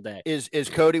Rhodes all day. Is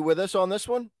Cody with us on this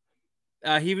one?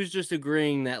 He was just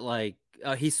agreeing that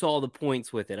he saw the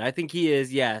points with it. I think he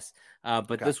is, yes.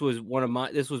 But this was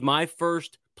my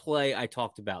first play I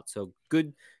talked about. So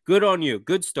good on you.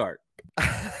 Good start.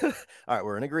 All right,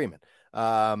 we're in agreement.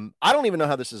 I don't even know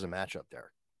how this is a matchup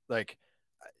there. Like,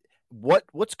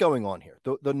 what's going on here?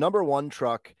 The number 1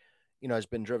 truck, has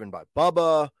been driven by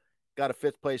Bubba. Got a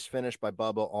 5th place finish by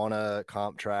Bubba on a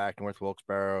comp track, North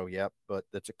Wilkes-Barre. Yep, but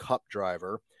that's a cup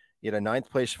driver. You had a 9th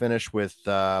place finish with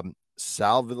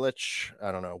Salvilich.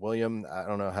 I don't know, William. I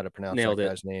don't know how to pronounce that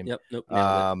guy's name. Yep, nope.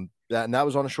 That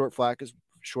was on a short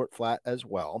flat as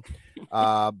well,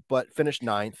 but finished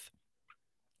 9th.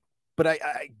 But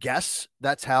I guess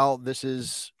that's how this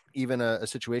is even a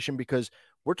situation, because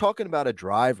we're talking about a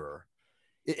driver.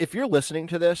 If you're listening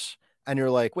to this and you're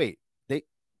like, wait,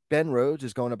 Ben Rhodes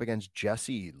is going up against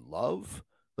Jesse Love.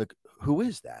 Like, who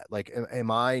is that? Like, am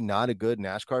I not a good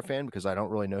NASCAR fan because I don't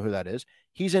really know who that is?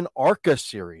 He's an ARCA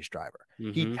series driver.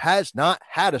 Mm-hmm. He has not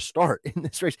had a start in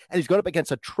this race, and he's going up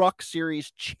against a truck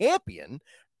series champion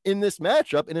in this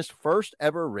matchup in his first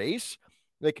ever race.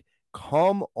 Like,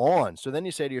 come on. So then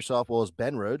you say to yourself, well, is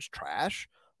Ben Rhodes trash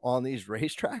on these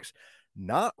racetracks?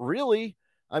 Not really.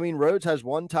 I mean, Rhodes has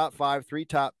 1 top 5, 3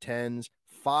 top 10s,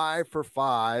 5 for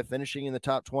 5, finishing in the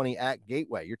top 20 at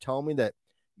Gateway. You're telling me that,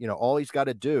 all he's got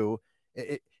to do,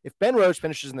 if Ben Rhodes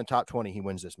finishes in the top 20, he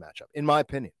wins this matchup, in my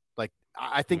opinion. Like,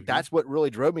 I think that's what really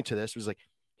drove me to this, was like,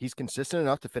 he's consistent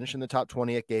enough to finish in the top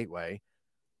 20 at Gateway.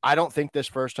 I don't think this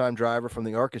first-time driver from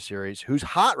the ARCA series, who's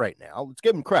hot right now, let's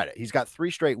give him credit. He's got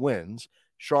 3 straight wins,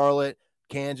 Charlotte,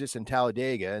 Kansas, and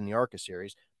Talladega in the ARCA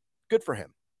series. Good for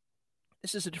him.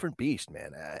 This is a different beast,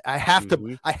 man. I have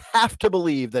to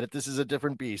believe that this is a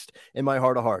different beast in my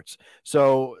heart of hearts.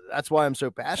 So that's why I'm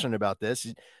so passionate about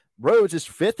this. Rhodes is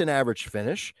 5th in average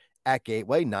finish at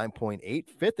Gateway, 9.8,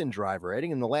 5th in driver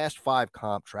rating. In the last 5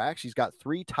 comp tracks, he's got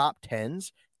 3 top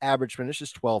 10s. Average finish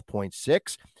is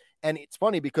 12.6. And it's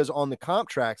funny because on the comp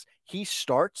tracks, he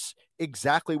starts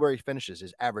exactly where he finishes.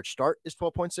 His average start is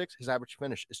 12.6. His average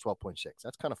finish is 12.6.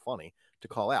 That's kind of funny to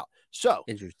call out. So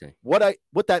Interesting. what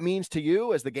that means to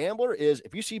you as the gambler is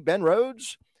if you see Ben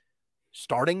Rhodes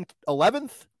starting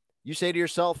 11th, you say to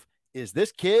yourself, is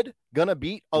this kid going to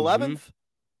beat 11th?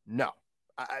 No.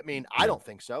 I mean, I don't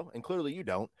think so. And clearly you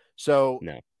don't. So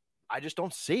No. I just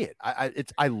don't see it.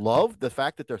 I love the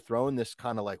fact that they're throwing this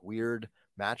kind of like weird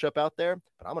matchup out there,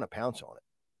 but I'm going to pounce on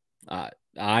it.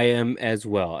 I am as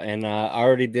well, and I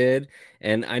already did.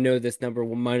 And I know this number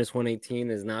minus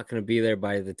 118 is not going to be there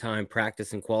by the time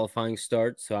practice and qualifying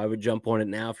start. So I would jump on it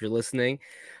now if you're listening.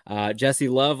 Jesse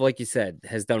Love, like you said,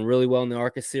 has done really well in the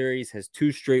ARCA series, has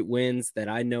 2 straight wins that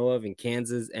I know of in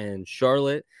Kansas and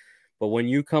Charlotte. But when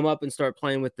you come up and start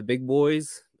playing with the big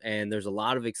boys and there's a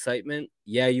lot of excitement,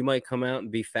 yeah, you might come out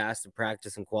and be fast in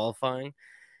practice and qualifying.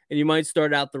 And you might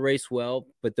start out the race well,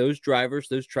 but those drivers,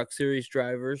 those truck series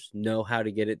drivers know how to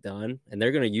get it done, and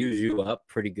they're going to use you up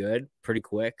pretty good, pretty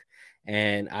quick.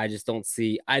 And I don't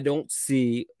see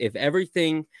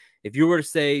if you were to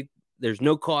say there's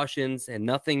no cautions and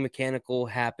nothing mechanical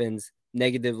happens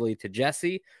negatively to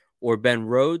Jesse or Ben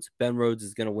Rhodes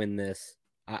is going to win this.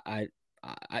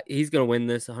 He's going to win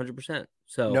this 100%.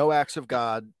 So no acts of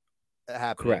God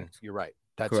happening. Correct. You're right.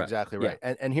 That's Correct. exactly right.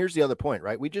 Yeah. And here's the other point,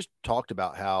 right? We just talked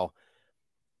about how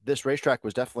this racetrack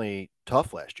was definitely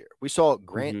tough last year. We saw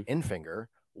Grant Enfinger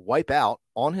wipe out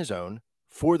on his own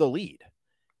for the lead.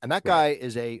 And that guy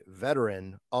is a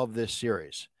veteran of this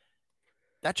series.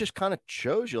 That just kind of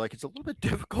shows you like it's a little bit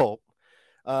difficult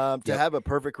to have a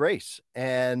perfect race.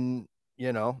 And,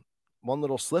 you know, one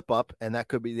little slip up and that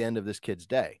could be the end of this kid's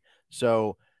day.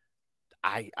 So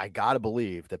I got to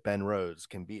believe that Ben Rhodes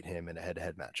can beat him in a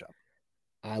head-to-head matchup.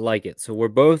 I like it. So we're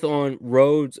both on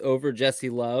Rhodes over Jesse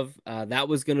Love. That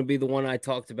was going to be the one I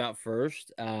talked about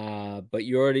first, but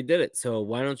you already did it. So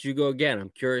why don't you go again? I'm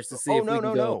curious to see if we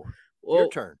can go. Well, your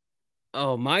turn.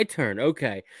 Oh, my turn.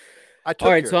 Okay. I took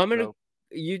All right. yours, So I'm gonna.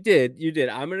 You did.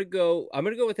 I'm gonna go. I'm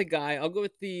gonna go with a guy. I'll go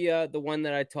with the one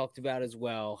that I talked about as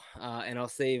well, and I'll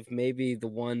save maybe the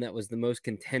one that was the most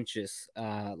contentious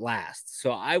last. So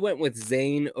I went with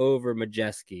Zane over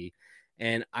Majeski.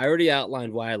 And I already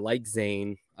outlined why I like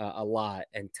Zane a lot.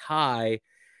 And Ty,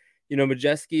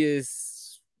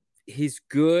 Majeski he's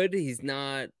good. He's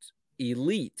not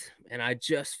elite. And I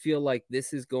just feel like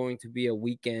this is going to be a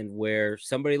weekend where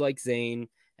somebody like Zane,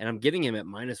 and I'm getting him at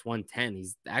minus 110.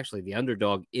 He's actually the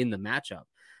underdog in the matchup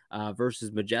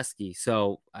versus Majeski.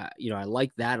 So, I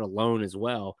like that alone as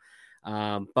well.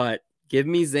 But give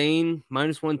me Zane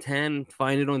minus 110.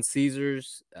 Find it on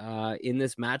Caesars in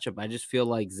this matchup. I just feel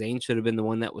like Zane should have been the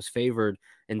one that was favored,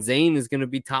 and Zane is going to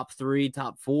be top 3,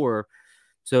 top 4.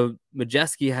 So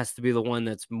Majeski has to be the one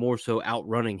that's more so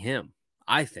outrunning him,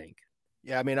 I think.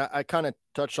 Yeah, I mean, I kind of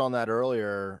touched on that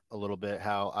earlier a little bit,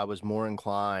 how I was more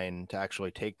inclined to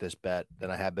actually take this bet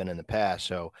than I have been in the past.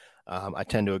 So I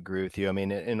tend to agree with you. I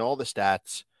mean, in all the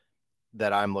stats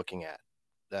that I'm looking at,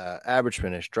 the average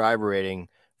finish, driver rating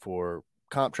for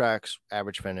comp tracks,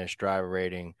 average finish, driver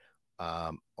rating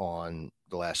on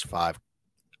the last 5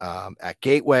 at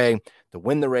Gateway, the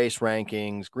win the race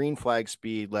rankings, green flag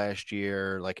speed last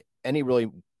year, like any really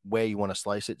way you want to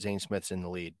slice it, Zane Smith's in the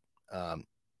lead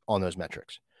on those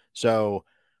metrics. So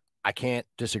I can't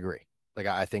disagree. Like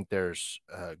I think there's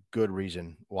a good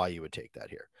reason why you would take that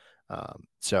here.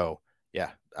 So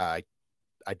yeah, I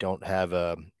don't have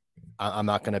I'm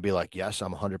not going to be like, yes,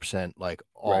 I'm 100% like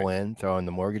all in throwing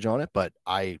the mortgage on it, but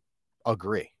I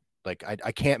agree. Like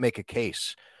I can't make a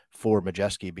case for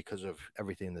Majeski because of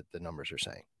everything that the numbers are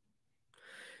saying.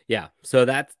 Yeah, so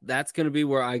that's going to be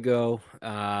where I go.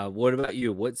 What about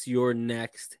you? What's your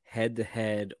next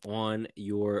head-to-head on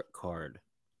your card?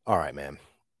 All right, man.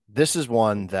 This is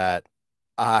one that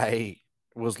I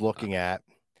was looking at,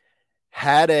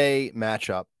 had a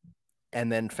matchup,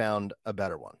 and then found a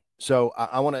better one. So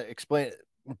I want to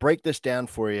break this down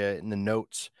for you in the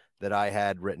notes that I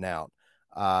had written out.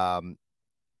 I'm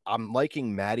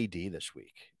liking Matty D this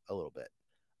week a little bit.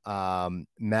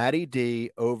 Matty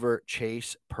D over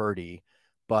Chase Purdy,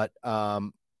 but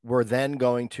we're then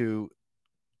going to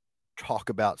talk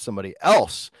about somebody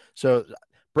else. So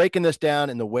breaking this down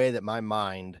in the way that my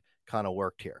mind kind of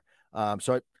worked here.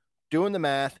 So doing the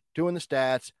math, doing the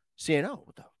stats, seeing, oh,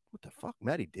 what the fuck,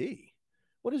 Matty D?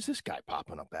 What is this guy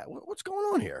popping up at? What's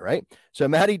going on here, right? So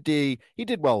Matty D, he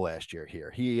did well last year here.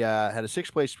 He had a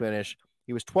 6th place finish.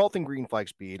 He was 12th in green flag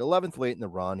speed, 11th late in the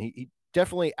run. He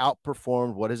definitely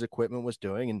outperformed what his equipment was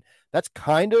doing. And that's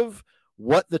kind of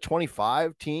what the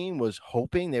 25 team was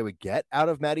hoping they would get out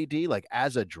of Matty D, like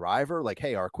as a driver, like,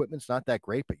 hey, our equipment's not that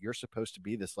great, but you're supposed to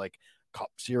be this like Cup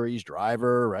Series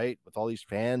driver, right? With all these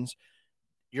fans,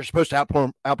 you're supposed to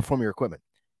outperform your equipment.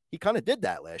 He kind of did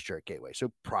that last year at Gateway.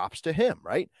 So props to him,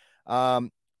 right?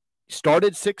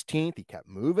 Started 16th. He kept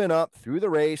moving up through the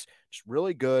race. Just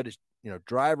really good. His,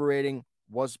 driver rating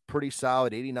was pretty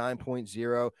solid,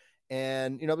 89.0.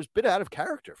 And, it was a bit out of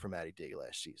character for Matty D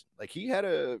last season. Like, he had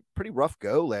a pretty rough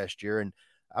go last year. And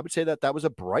I would say that was a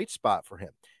bright spot for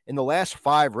him. In the last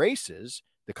 5 races,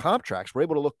 the comp tracks, we're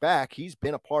able to look back. He's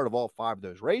been a part of all 5 of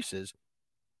those races.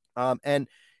 And,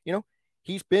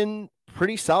 he's been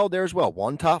pretty solid there as well.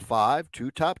 1 top 5,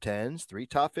 2 top 10s, 3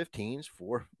 top 15s,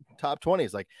 4 top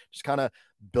 20s, like just kind of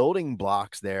building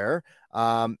blocks there,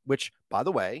 which, by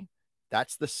the way,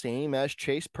 that's the same as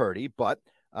Chase Purdy, but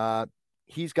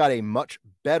he's got a much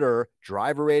better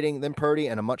driver rating than Purdy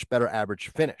and a much better average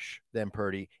finish than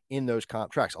Purdy in those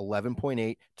comp tracks,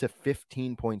 11.8 to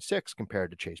 15.6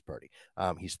 compared to Chase Purdy.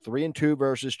 He's 3-2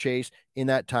 versus Chase in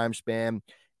that time span.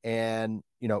 And,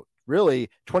 really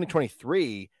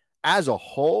 2023 as a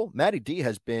whole, Matty D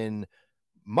has been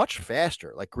much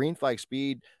faster, like green flag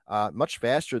speed, much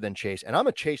faster than Chase. And I'm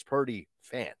a Chase Purdy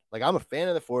fan. Like, I'm a fan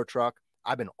of the 4 truck.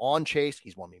 I've been on Chase.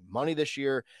 He's won me money this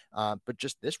year. But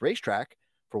just this racetrack,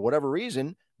 for whatever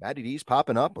reason, Matty D's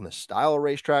popping up on the style of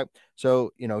racetrack.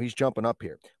 So, he's jumping up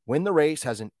here. Win the Race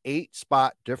has an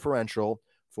 8-spot differential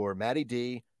for Matty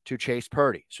D to Chase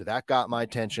Purdy. So that got my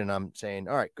attention. I'm saying,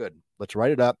 all right, good. Let's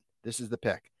write it up. This is the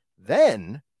pick.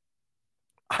 Then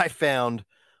I found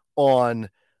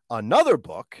on another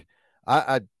book,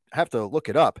 I have to look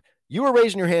it up. You were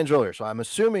raising your hands earlier, so I'm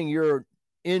assuming you're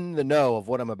in the know of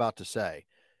what I'm about to say.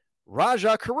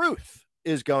 Raja Caruth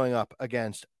is going up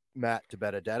against Matt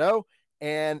DiBenedetto,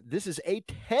 and this is a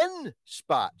 11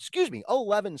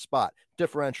 spot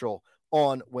differential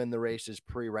on when the race is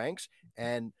pre-ranks.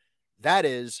 And that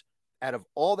is, out of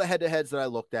all the head-to-heads that I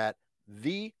looked at,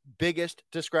 the biggest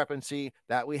discrepancy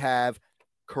that we have.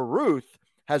 Caruth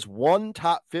has 1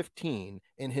 top 15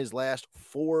 in his last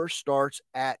 4 starts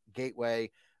at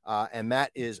Gateway, and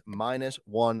Matt is minus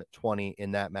 120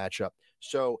 in that matchup.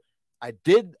 So I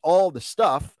did all the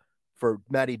stuff for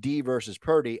Matty D versus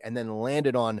Purdy and then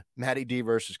landed on Matty D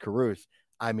versus Caruth.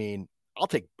 I mean, I'll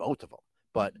take both of them,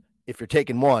 but if you're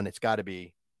taking one, it's got to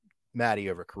be Matty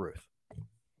over Caruth.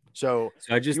 So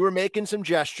you were making some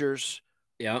gestures.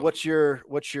 Yeah. What's your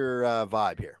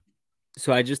vibe here?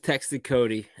 So I just texted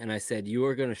Cody and I said, you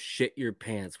are going to shit your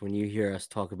pants when you hear us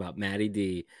talk about Matty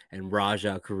D and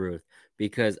Raja Caruth,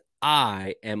 because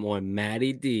I am on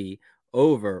Matty D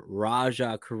over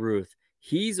Raja Caruth.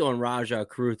 He's on Raja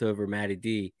Caruth over Matty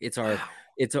D. It's our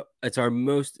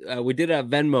most, we did a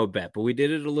Venmo bet, but we did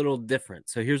it a little different.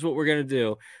 So here's what we're going to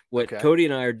do. What Cody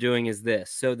and I are doing is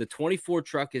this. So the 24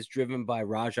 truck is driven by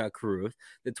Raja Caruth.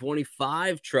 The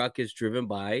 25 truck is driven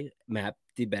by Matt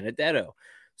DiBenedetto.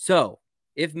 So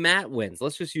if Matt wins,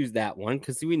 let's just use that one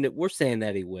because we're saying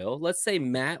that he will. Let's say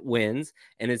Matt wins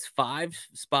and is 5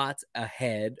 spots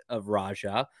ahead of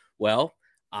Raja. Well,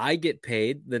 I get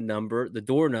paid the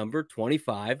door number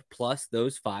 25 plus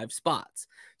those 5 spots.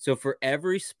 So for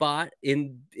every spot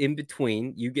in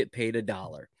between, you get paid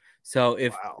 $1. So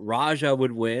if Raja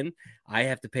would win, I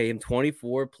have to pay him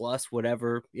 24 plus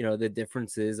whatever, the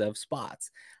difference is of spots.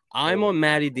 I'm on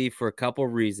Matty D for a couple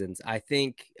of reasons. I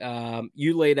think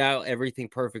you laid out everything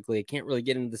perfectly. I can't really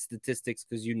get into the statistics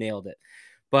because you nailed it.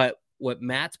 But what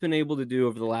Matt's been able to do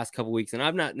over the last couple of weeks, and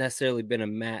I've not necessarily been a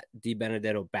Matt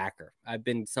DiBenedetto backer. I've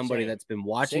been somebody that's been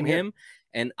watching him,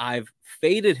 and I've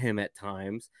faded him at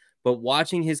times. But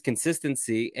watching his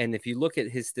consistency, and if you look at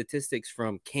his statistics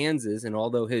from Kansas, and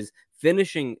although his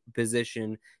finishing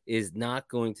position is not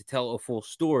going to tell a full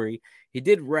story, he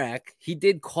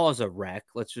did cause a wreck,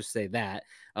 let's just say that,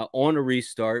 on a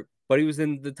restart, but he was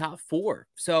in the top 4.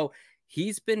 So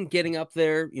he's been getting up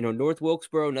there. North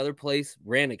Wilkesboro, another place,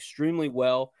 ran extremely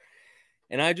well.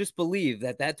 And I just believe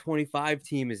that 25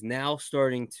 team is now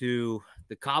starting to,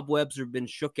 the cobwebs have been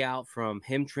shook out from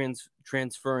him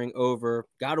transferring over.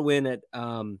 Got a win at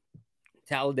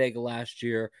Talladega last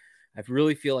year. I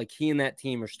really feel like he and that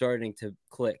team are starting to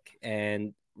click.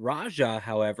 And Raja,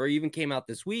 however, even came out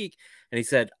this week and he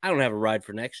said, I don't have a ride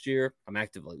for next year. I'm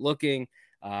actively looking.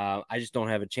 I just don't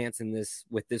have a chance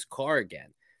with this car again.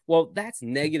 Well, that's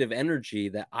negative energy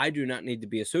that I do not need to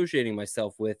be associating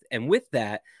myself with. And with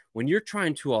that, when you're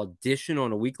trying to audition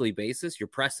on a weekly basis, you're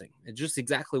pressing. It's just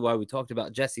exactly why we talked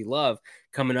about Jesse Love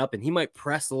coming up, and he might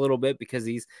press a little bit because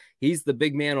he's the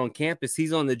big man on campus.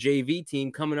 He's on the JV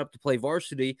team coming up to play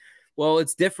varsity. Well,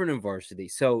 it's different in varsity.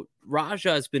 So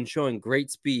Raja has been showing great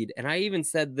speed. And I even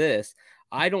said this,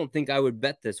 I don't think I would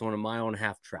bet this on a mile and a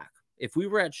half track. If we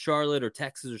were at Charlotte or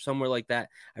Texas or somewhere like that,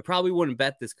 I probably wouldn't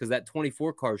bet this because that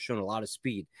 24 car has shown a lot of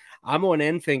speed. I'm on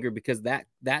Enfinger because that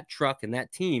truck and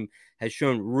that team has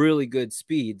shown really good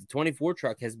speed. The 24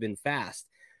 truck has been fast.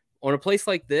 On a place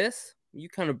like this, you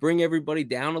kind of bring everybody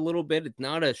down a little bit. It's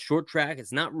not a short track.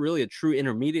 It's not really a true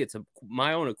intermediate. It's a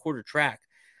mile and a quarter track.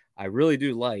 I really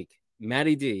do like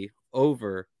Matty D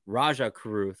over Raja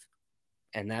Karuth,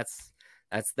 and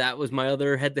that was my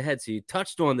other head to head. So you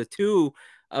touched on the two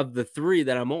of the three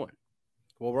that I'm on.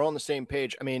 Well, we're on the same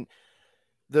page. I mean,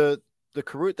 the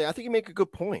Karuth thing, I think you make a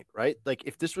good point, right? Like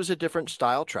if this was a different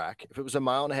style track, if it was a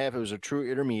mile and a half, it was a true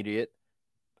intermediate,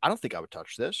 I don't think I would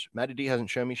touch this. Matty D hasn't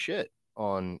shown me shit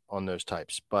on those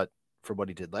types, but for what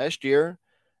he did last year,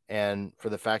 and for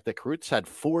the fact that Karuth's had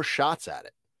 4 shots at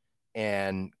it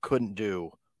and couldn't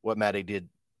do what Matty did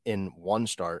in one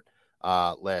start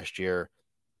last year,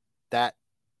 that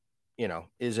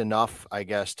is enough, I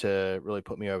guess, to really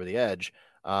put me over the edge.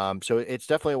 So it's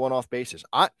definitely a one-off basis.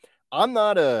 I'm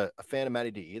not a fan of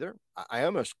Matty D either. I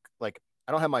almost like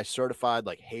I don't have my certified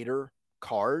like hater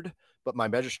card, but my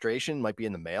registration might be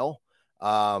in the mail.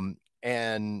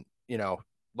 And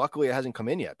luckily it hasn't come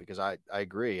in yet because I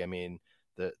agree. I mean,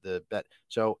 the bet.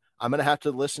 So I'm gonna have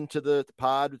to listen to the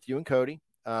pod with you and Cody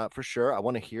for sure. I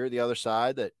want to hear the other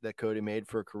side that Cody made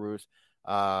for Caruth.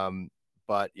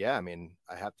 But yeah, I mean,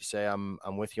 I have to say I'm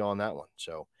with you on that one.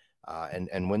 So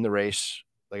and win the race,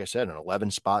 like I said, an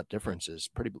 11 spot difference is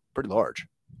pretty large.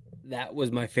 That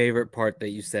was my favorite part that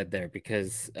you said there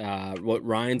because what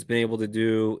Ryan's been able to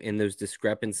do in those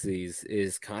discrepancies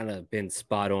is kind of been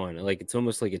spot on. Like it's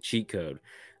almost like a cheat code.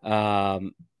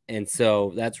 And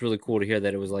so that's really cool to hear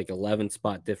that it was like 11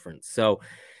 spot difference. So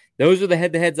those are the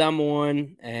head to heads I'm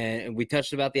on. And we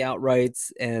touched about the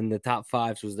outrights and the top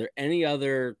 5. So was there any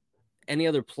other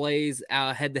plays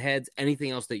head to heads,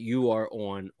 anything else that you are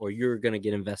on or you're going to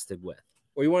get invested with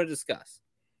or you want to discuss?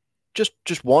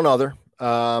 Just one other,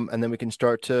 and then we can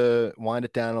start to wind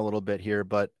it down a little bit here.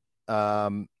 But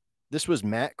this was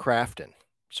Matt Crafton.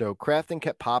 So Crafton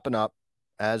kept popping up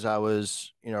as I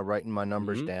was, writing my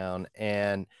numbers down,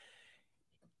 and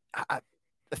I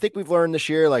think we've learned this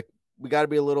year, like we got to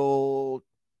be a little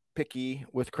picky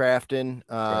with Crafton.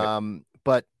 Right.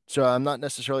 But so I'm not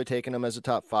necessarily taking him as a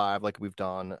top 5 like we've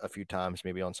done a few times,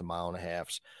 maybe on some mile and a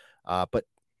halves. But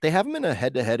they have him in a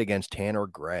head to head against Tanner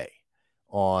Gray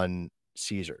on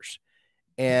Caesars.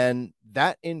 And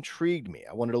that intrigued me.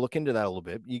 I wanted to look into that a little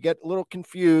bit. You get a little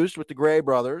confused with the Gray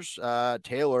brothers.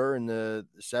 Taylor in the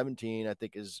 17, I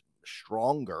think, is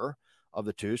stronger of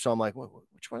the two. So I'm like,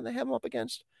 which one do they have him up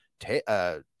against?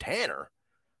 Tanner.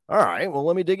 All right. Well,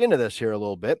 let me dig into this here a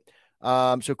little bit.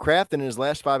 So Crafton in his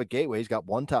last 5 at Gateway, he's got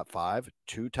 1 top 5,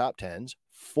 2 top 10s,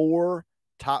 4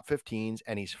 top 15s,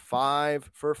 and he's 5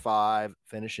 for 5,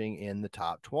 finishing in the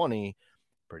top 20.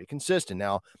 Pretty consistent.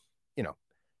 Now,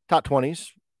 top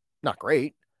 20s, not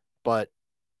great, but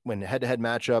when head-to-head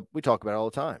matchup, we talk about it all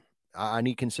the time. I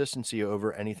need consistency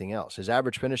over anything else. His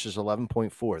average finish is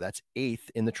 11.4. That's 8th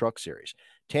in the Truck Series.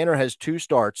 Tanner has 2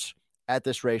 starts at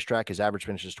this racetrack. His average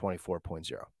finish is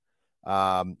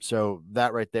 24.0. So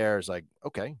that right there is like,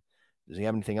 okay, does he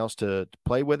have anything else to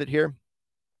play with it here?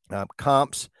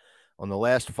 Comps. On the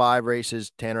last 5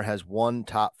 races, Tanner has 1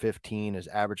 top 15. His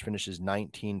average finish is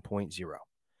 19.0.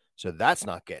 So that's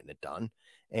not getting it done.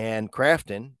 And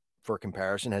Crafton, for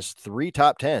comparison, has 3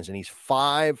 top 10s, and he's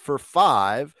 5 for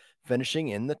 5, finishing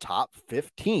in the top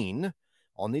 15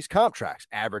 on these comp tracks.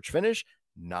 Average finish,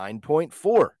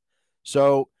 9.4.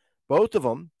 So both of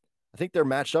them, I think they're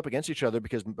matched up against each other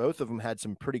because both of them had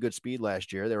some pretty good speed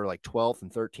last year. They were like 12th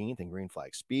and 13th in green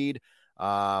flag speed.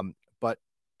 But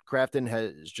Crafton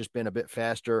has just been a bit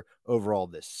faster overall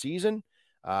this season.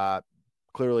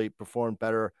 Clearly performed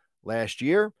better last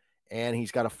year. And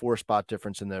he's got a 4 spot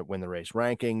difference in the win the race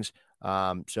rankings.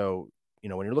 So,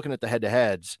 when you're looking at the head to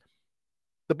heads,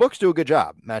 the books do a good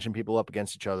job matching people up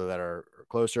against each other that are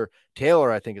closer.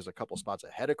 Taylor, I think, is a couple spots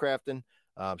ahead of Crafton.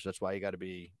 So that's why you got to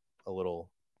be a little,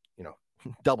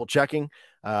 double checking.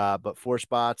 But 4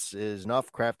 spots is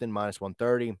enough. Crafton minus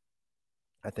 130.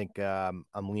 I think I'm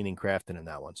leaning Crafton in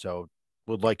that one. So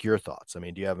would like your thoughts. I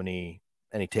mean, do you have any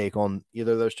take on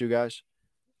either of those two guys?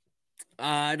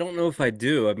 I don't know if I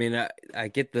do. I mean, I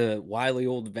get the wily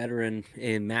old veteran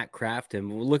in Matt Crafton.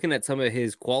 We're looking at some of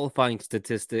his qualifying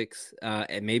statistics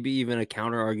and maybe even a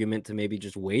counter argument to maybe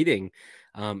just waiting.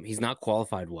 He's not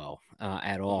qualified well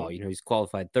at all. Mm-hmm. He's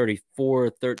qualified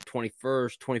 34th,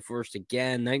 21st, 21st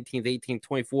again, 19th, 18th,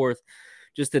 24th,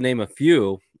 just to name a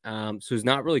few. So he's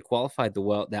not really qualified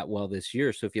that well this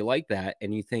year. So if you like that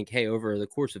and you think, hey, over the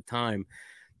course of time,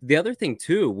 the other thing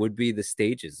too would be the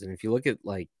stages. And if you look at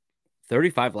like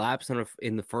 35 laps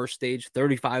in the first stage,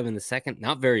 35 in the second,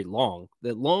 not very long.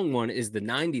 The long one is the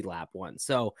 90 lap one.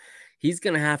 So he's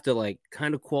going to have to like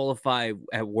kind of qualify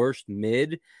at worst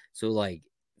mid. So like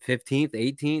 15th,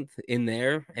 18th in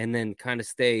there, and then kind of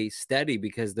stay steady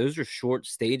because those are short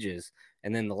stages.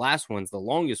 And then the last one's the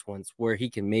longest ones where he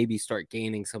can maybe start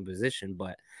gaining some position.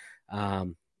 But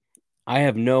um, I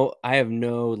have no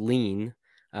lean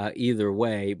either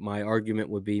way. My argument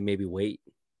would be maybe wait.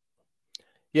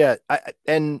 Yeah.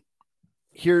 And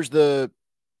here's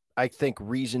I think,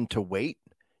 reason to wait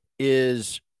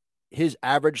is his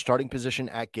average starting position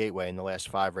at Gateway in the last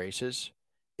 5 races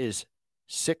is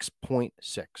 6.6.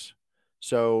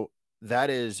 So that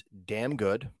is damn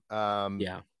good.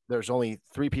 Yeah. There's only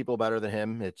 3 people better than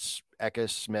him. It's Eckes,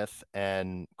 Smith,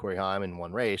 and Corey Heim in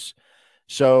one race.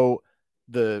 So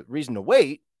the reason to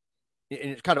wait,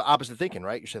 and it's kind of opposite thinking,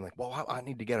 right? You're saying like, well, I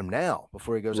need to get him now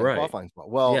before he goes in Right. qualifying spot.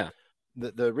 Well, Yeah.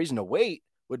 the reason to wait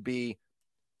would be,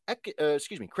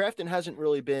 Crafton hasn't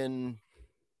really been,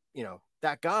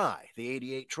 that guy, the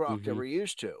 88 truck that Mm-hmm. we're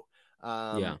used to.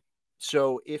 Yeah.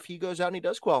 So if he goes out and he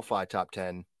does qualify top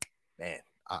 10, man,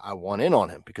 I want in on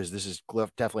him because this is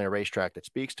definitely a racetrack that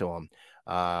speaks to him.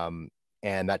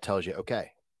 And that tells you,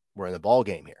 okay, we're in the ball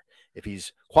game here. If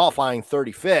he's qualifying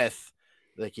 35th,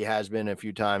 like he has been a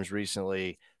few times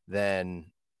recently,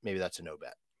 then maybe that's a no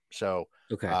bet. So,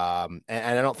 Okay. and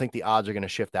I don't think the odds are going to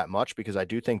shift that much because I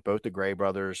do think both the Gray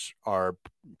brothers are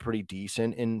pretty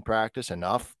decent in practice and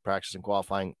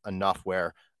qualifying enough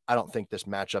where I don't think this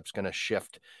matchup's going to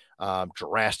shift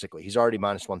drastically. He's already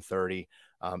minus 130.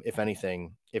 If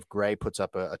anything, if Gray puts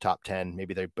up a top 10,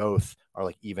 maybe they both are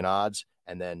like even odds.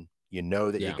 And then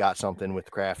that you got something with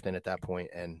Crafton at that point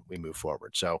and we move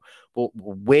forward. So we'll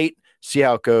wait, see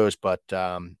how it goes. But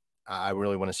I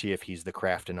really want to see if he's the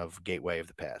Crafton of Gateway of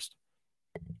the past.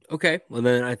 Okay. Well,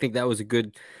 then I think that was a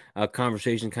good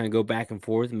conversation, kind of go back and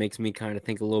forth. It makes me kind of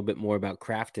think a little bit more about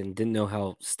Crafton. Didn't know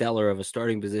how stellar of a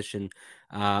starting position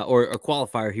or a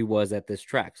qualifier he was at this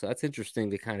track. So that's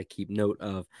interesting to kind of keep note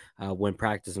of when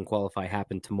practice and qualify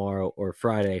happen tomorrow or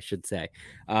Friday, I should say.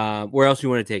 Where else you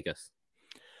want to take us?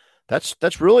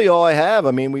 That's really all I have.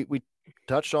 I mean, we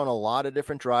touched on a lot of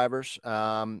different drivers.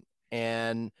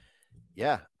 And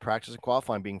yeah, practice and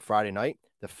qualifying being Friday night.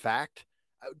 The fact,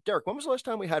 Derek, when was the last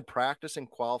time we had practice and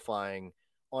qualifying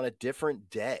on a different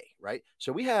day, right?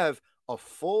 So we have a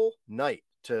full night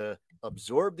to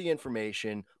absorb the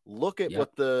information, look at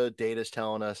what the data is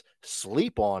telling us,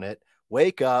 sleep on it,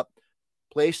 wake up,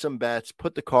 play some bets,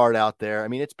 put the card out there. I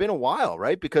mean, it's been a while,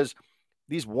 right? Because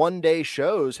these 1-day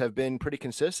shows have been pretty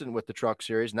consistent with the truck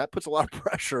series, and that puts a lot of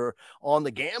pressure on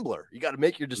the gambler. You got to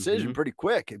make your decision pretty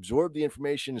quick, absorb the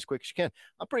information as quick as you can.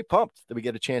 I'm pretty pumped that we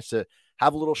get a chance to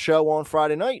have a little show on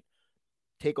Friday night,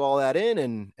 take all that in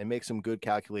and make some good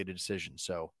calculated decisions.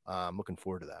 So I'm looking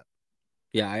forward to that.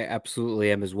 Yeah, I absolutely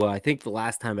am as well. I think the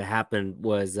last time it happened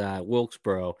was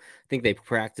Wilkesboro. I think they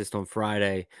practiced on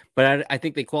Friday, but I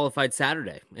think they qualified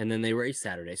Saturday and then they raced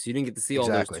Saturday. So you didn't get to see all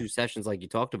those Exactly. 2 sessions like you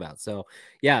talked about. So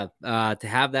yeah, to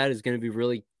have that is going to be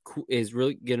really cool. Is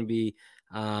really going to be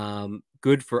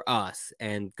good for us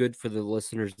and good for the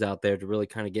listeners out there to really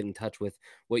kind of get in touch with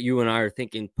what you and I are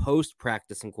thinking post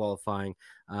practice and qualifying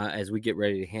as we get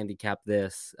ready to handicap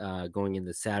this going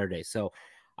into Saturday. So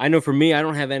I know for me, I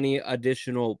don't have any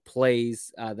additional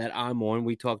plays that I'm on.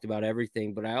 We talked about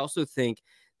everything, but I also think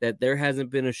that there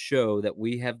hasn't been a show that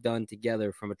we have done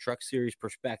together from a truck series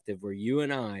perspective where you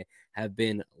and I have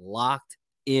been locked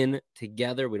in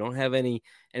together. We don't have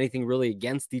anything really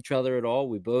against each other at all.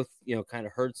 We both, kind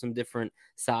of heard some different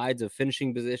sides of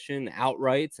finishing position,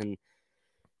 outrights, and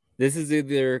this is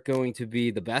either going to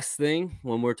be the best thing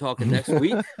when we're talking next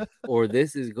week, or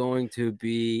this is going to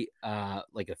be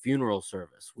like a funeral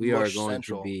service. We are Mush going to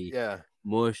Central. be Yeah.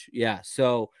 mush. Yeah.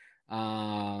 So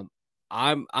I'm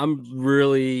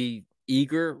really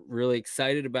eager, really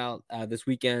excited about this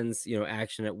weekend's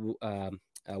action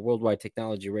at Worldwide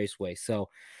Technology Raceway. So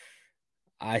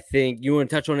I think you want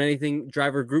to touch on anything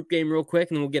driver group game real quick,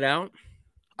 and then we'll get out.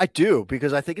 I do,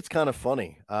 because I think it's kind of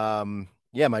funny.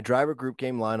 Yeah, my driver group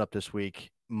game lineup this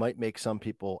week might make some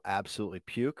people absolutely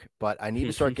puke, but I need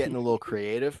to start getting a little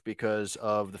creative because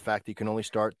of the fact that you can only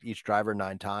start each driver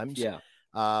 9 times. Yeah.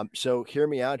 So hear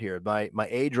me out here. My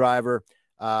A driver,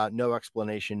 no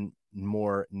explanation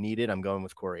more needed. I'm going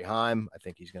with Corey Heim. I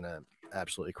think he's going to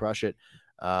absolutely crush it.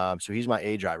 So he's my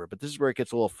A driver, but this is where it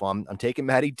gets a little fun. I'm taking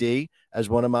Matty D as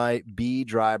one of my B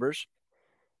drivers.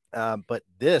 But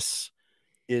this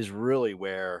is really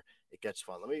where it gets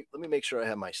fun. Let me make sure I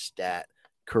have my stat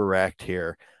correct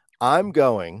here. I'm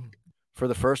going for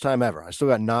the first time ever. I still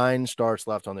got 9 starts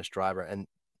left on this driver, and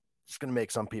it's going to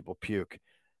make some people puke.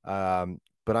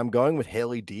 But I'm going with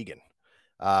Haley Deegan.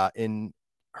 In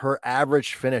her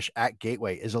average finish at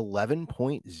Gateway is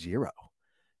 11.0.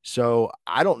 So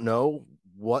I don't know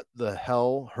what the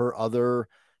hell her other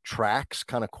tracks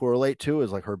kind of correlate to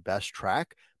as like her best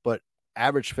track, but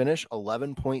average finish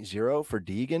 11.0 for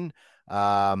Deegan.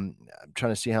 I'm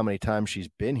trying to see how many times she's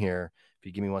been here. If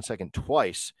you give me 1 second,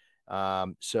 twice.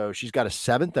 So she's got a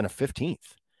 7th and a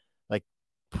 15th, like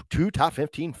 2 top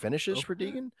 15 finishes for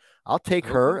Deegan. I'll take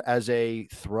her as a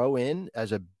throw in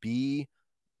as a B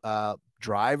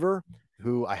driver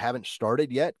who I haven't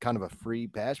started yet, kind of a free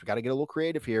pass. We got to get a little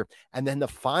creative here. And then the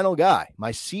final guy,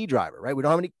 my C driver, right? We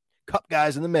don't have any cup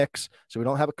guys in the mix, so we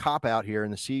don't have a cop out here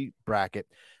in the C bracket.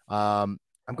 I'm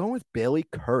going with Bailey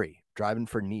Curry driving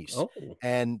for Nice.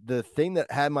 And the thing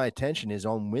that had my attention is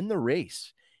on Win the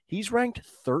Race, he's ranked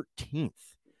 13th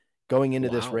going into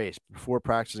this race before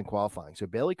practice and qualifying. So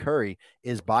Bailey Curry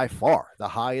is by far the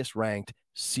highest ranked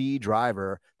C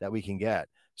driver that we can get.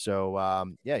 So,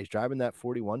 he's driving that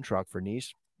 41 truck for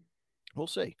Nice. We'll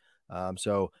see.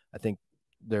 So I think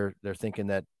they're thinking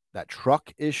that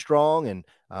truck is strong, and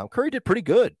Curry did pretty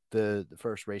good the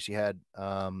first race he had.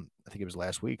 I think it was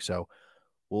last week. So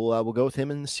we'll go with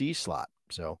him in the C slot.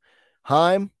 So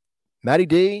Heim, Matty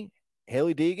D,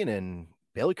 Haley Deegan, and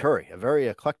Bailey Curry, a very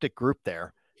eclectic group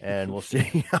there, and we'll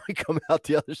see how we come out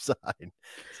the other side.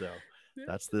 So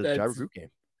that's the driver group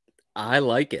game. I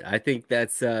like it. I think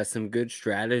that's some good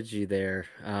strategy there.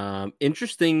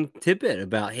 Interesting tidbit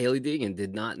about Haley Deegan.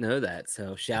 Did not know that.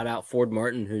 So shout out Ford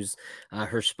Martin, who's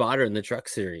her spotter in the truck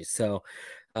series. So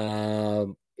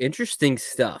interesting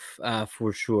stuff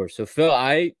for sure. So Phil,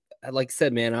 like I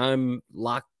said, man, I'm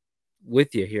locked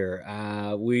with you here.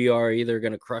 We are either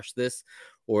going to crush this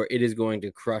or it is going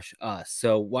to crush us.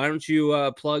 So why don't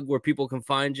you plug where people can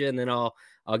find you, and then I'll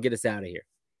get us out of here.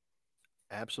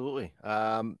 Absolutely.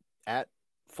 At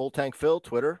Full Tank Phil,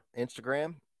 Twitter,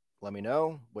 Instagram. Let me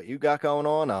know what you got going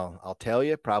on. I'll tell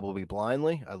you, probably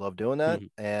blindly. I love doing that.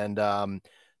 And the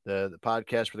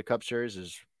podcast for the Cup Series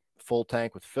is Full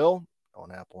Tank with Phil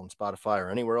on Apple and Spotify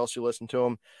or anywhere else you listen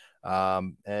to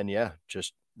them. And yeah,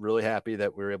 just really happy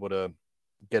that we were able to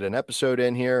get an episode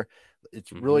in here.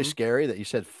 It's really scary that you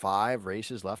said 5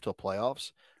 races left till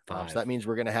playoffs. So that means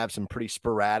we're going to have some pretty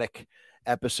sporadic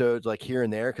episodes like here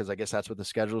and there, because I guess that's what the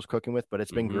schedule is cooking with. But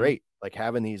it's been great, like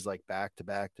having these like back to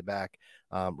back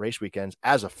race weekends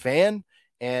as a fan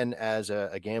and as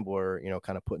a gambler,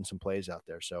 kind of putting some plays out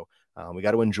there. So we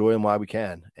got to enjoy them while we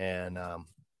can. And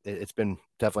it's been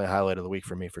definitely a highlight of the week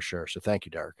for me for sure. So thank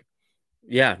you, Derek.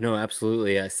 Yeah, no,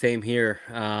 absolutely. Same here.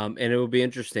 And it will be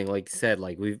interesting. Like you said,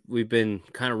 like we've been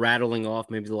kind of rattling off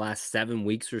maybe the last 7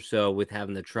 weeks or so with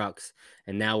having the trucks.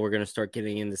 And now we're going to start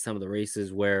getting into some of the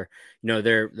races where,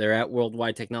 they're at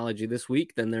Worldwide Technology this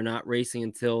week. Then they're not racing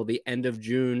until the end of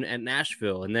June at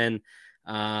Nashville. And then,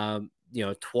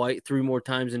 3 more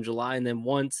times in July, and then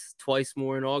twice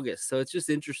more in August. So it's just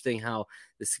interesting how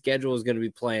the schedule is going to be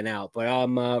playing out, but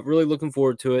I'm really looking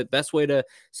forward to it. Best way to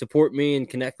support me and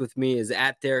connect with me is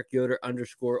at Derek Yoder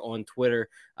 _ on Twitter.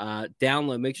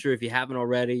 Download, make sure if you haven't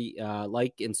already,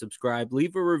 like and subscribe,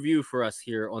 leave a review for us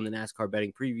here on the NASCAR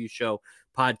Betting Preview Show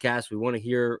podcast. We want to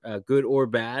hear good or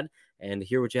bad and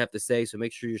hear what you have to say. So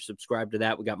make sure you're subscribed to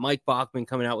that. We got Mike Bachman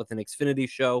coming out with an Xfinity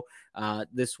show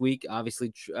this week.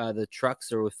 Obviously, the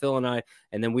trucks are with Phil and I.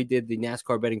 And then we did the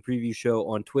NASCAR Betting Preview Show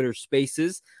on Twitter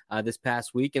Spaces this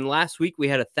past week. And last week, we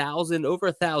had over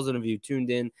 1,000 of you tuned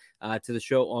in to the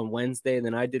show on Wednesday. And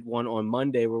then I did one on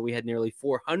Monday where we had nearly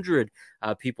 400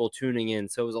 people tuning in.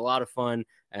 So it was a lot of fun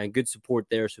and good support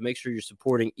there. So make sure you're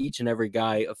supporting each and every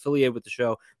guy affiliated with the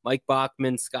show. Mike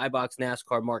Bachman, Skybox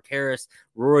NASCAR, Mark Harris,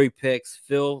 Rory Picks,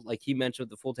 Phil, like he mentioned,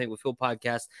 the Full Tank with Phil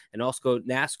podcast, and also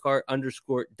NASCAR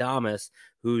 _ Damas,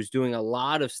 who's doing a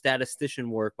lot of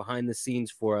statistician work behind the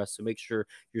scenes for us. So make sure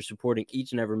you're supporting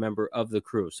each and every member of the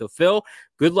crew. So Phil,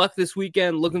 good luck this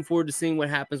weekend. Looking forward to seeing what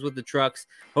happens with the trucks.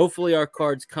 Hopefully our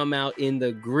cards come out in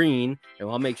the green, and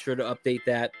I'll make sure to update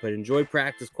that. But enjoy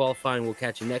practice qualifying. We'll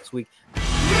catch you next week.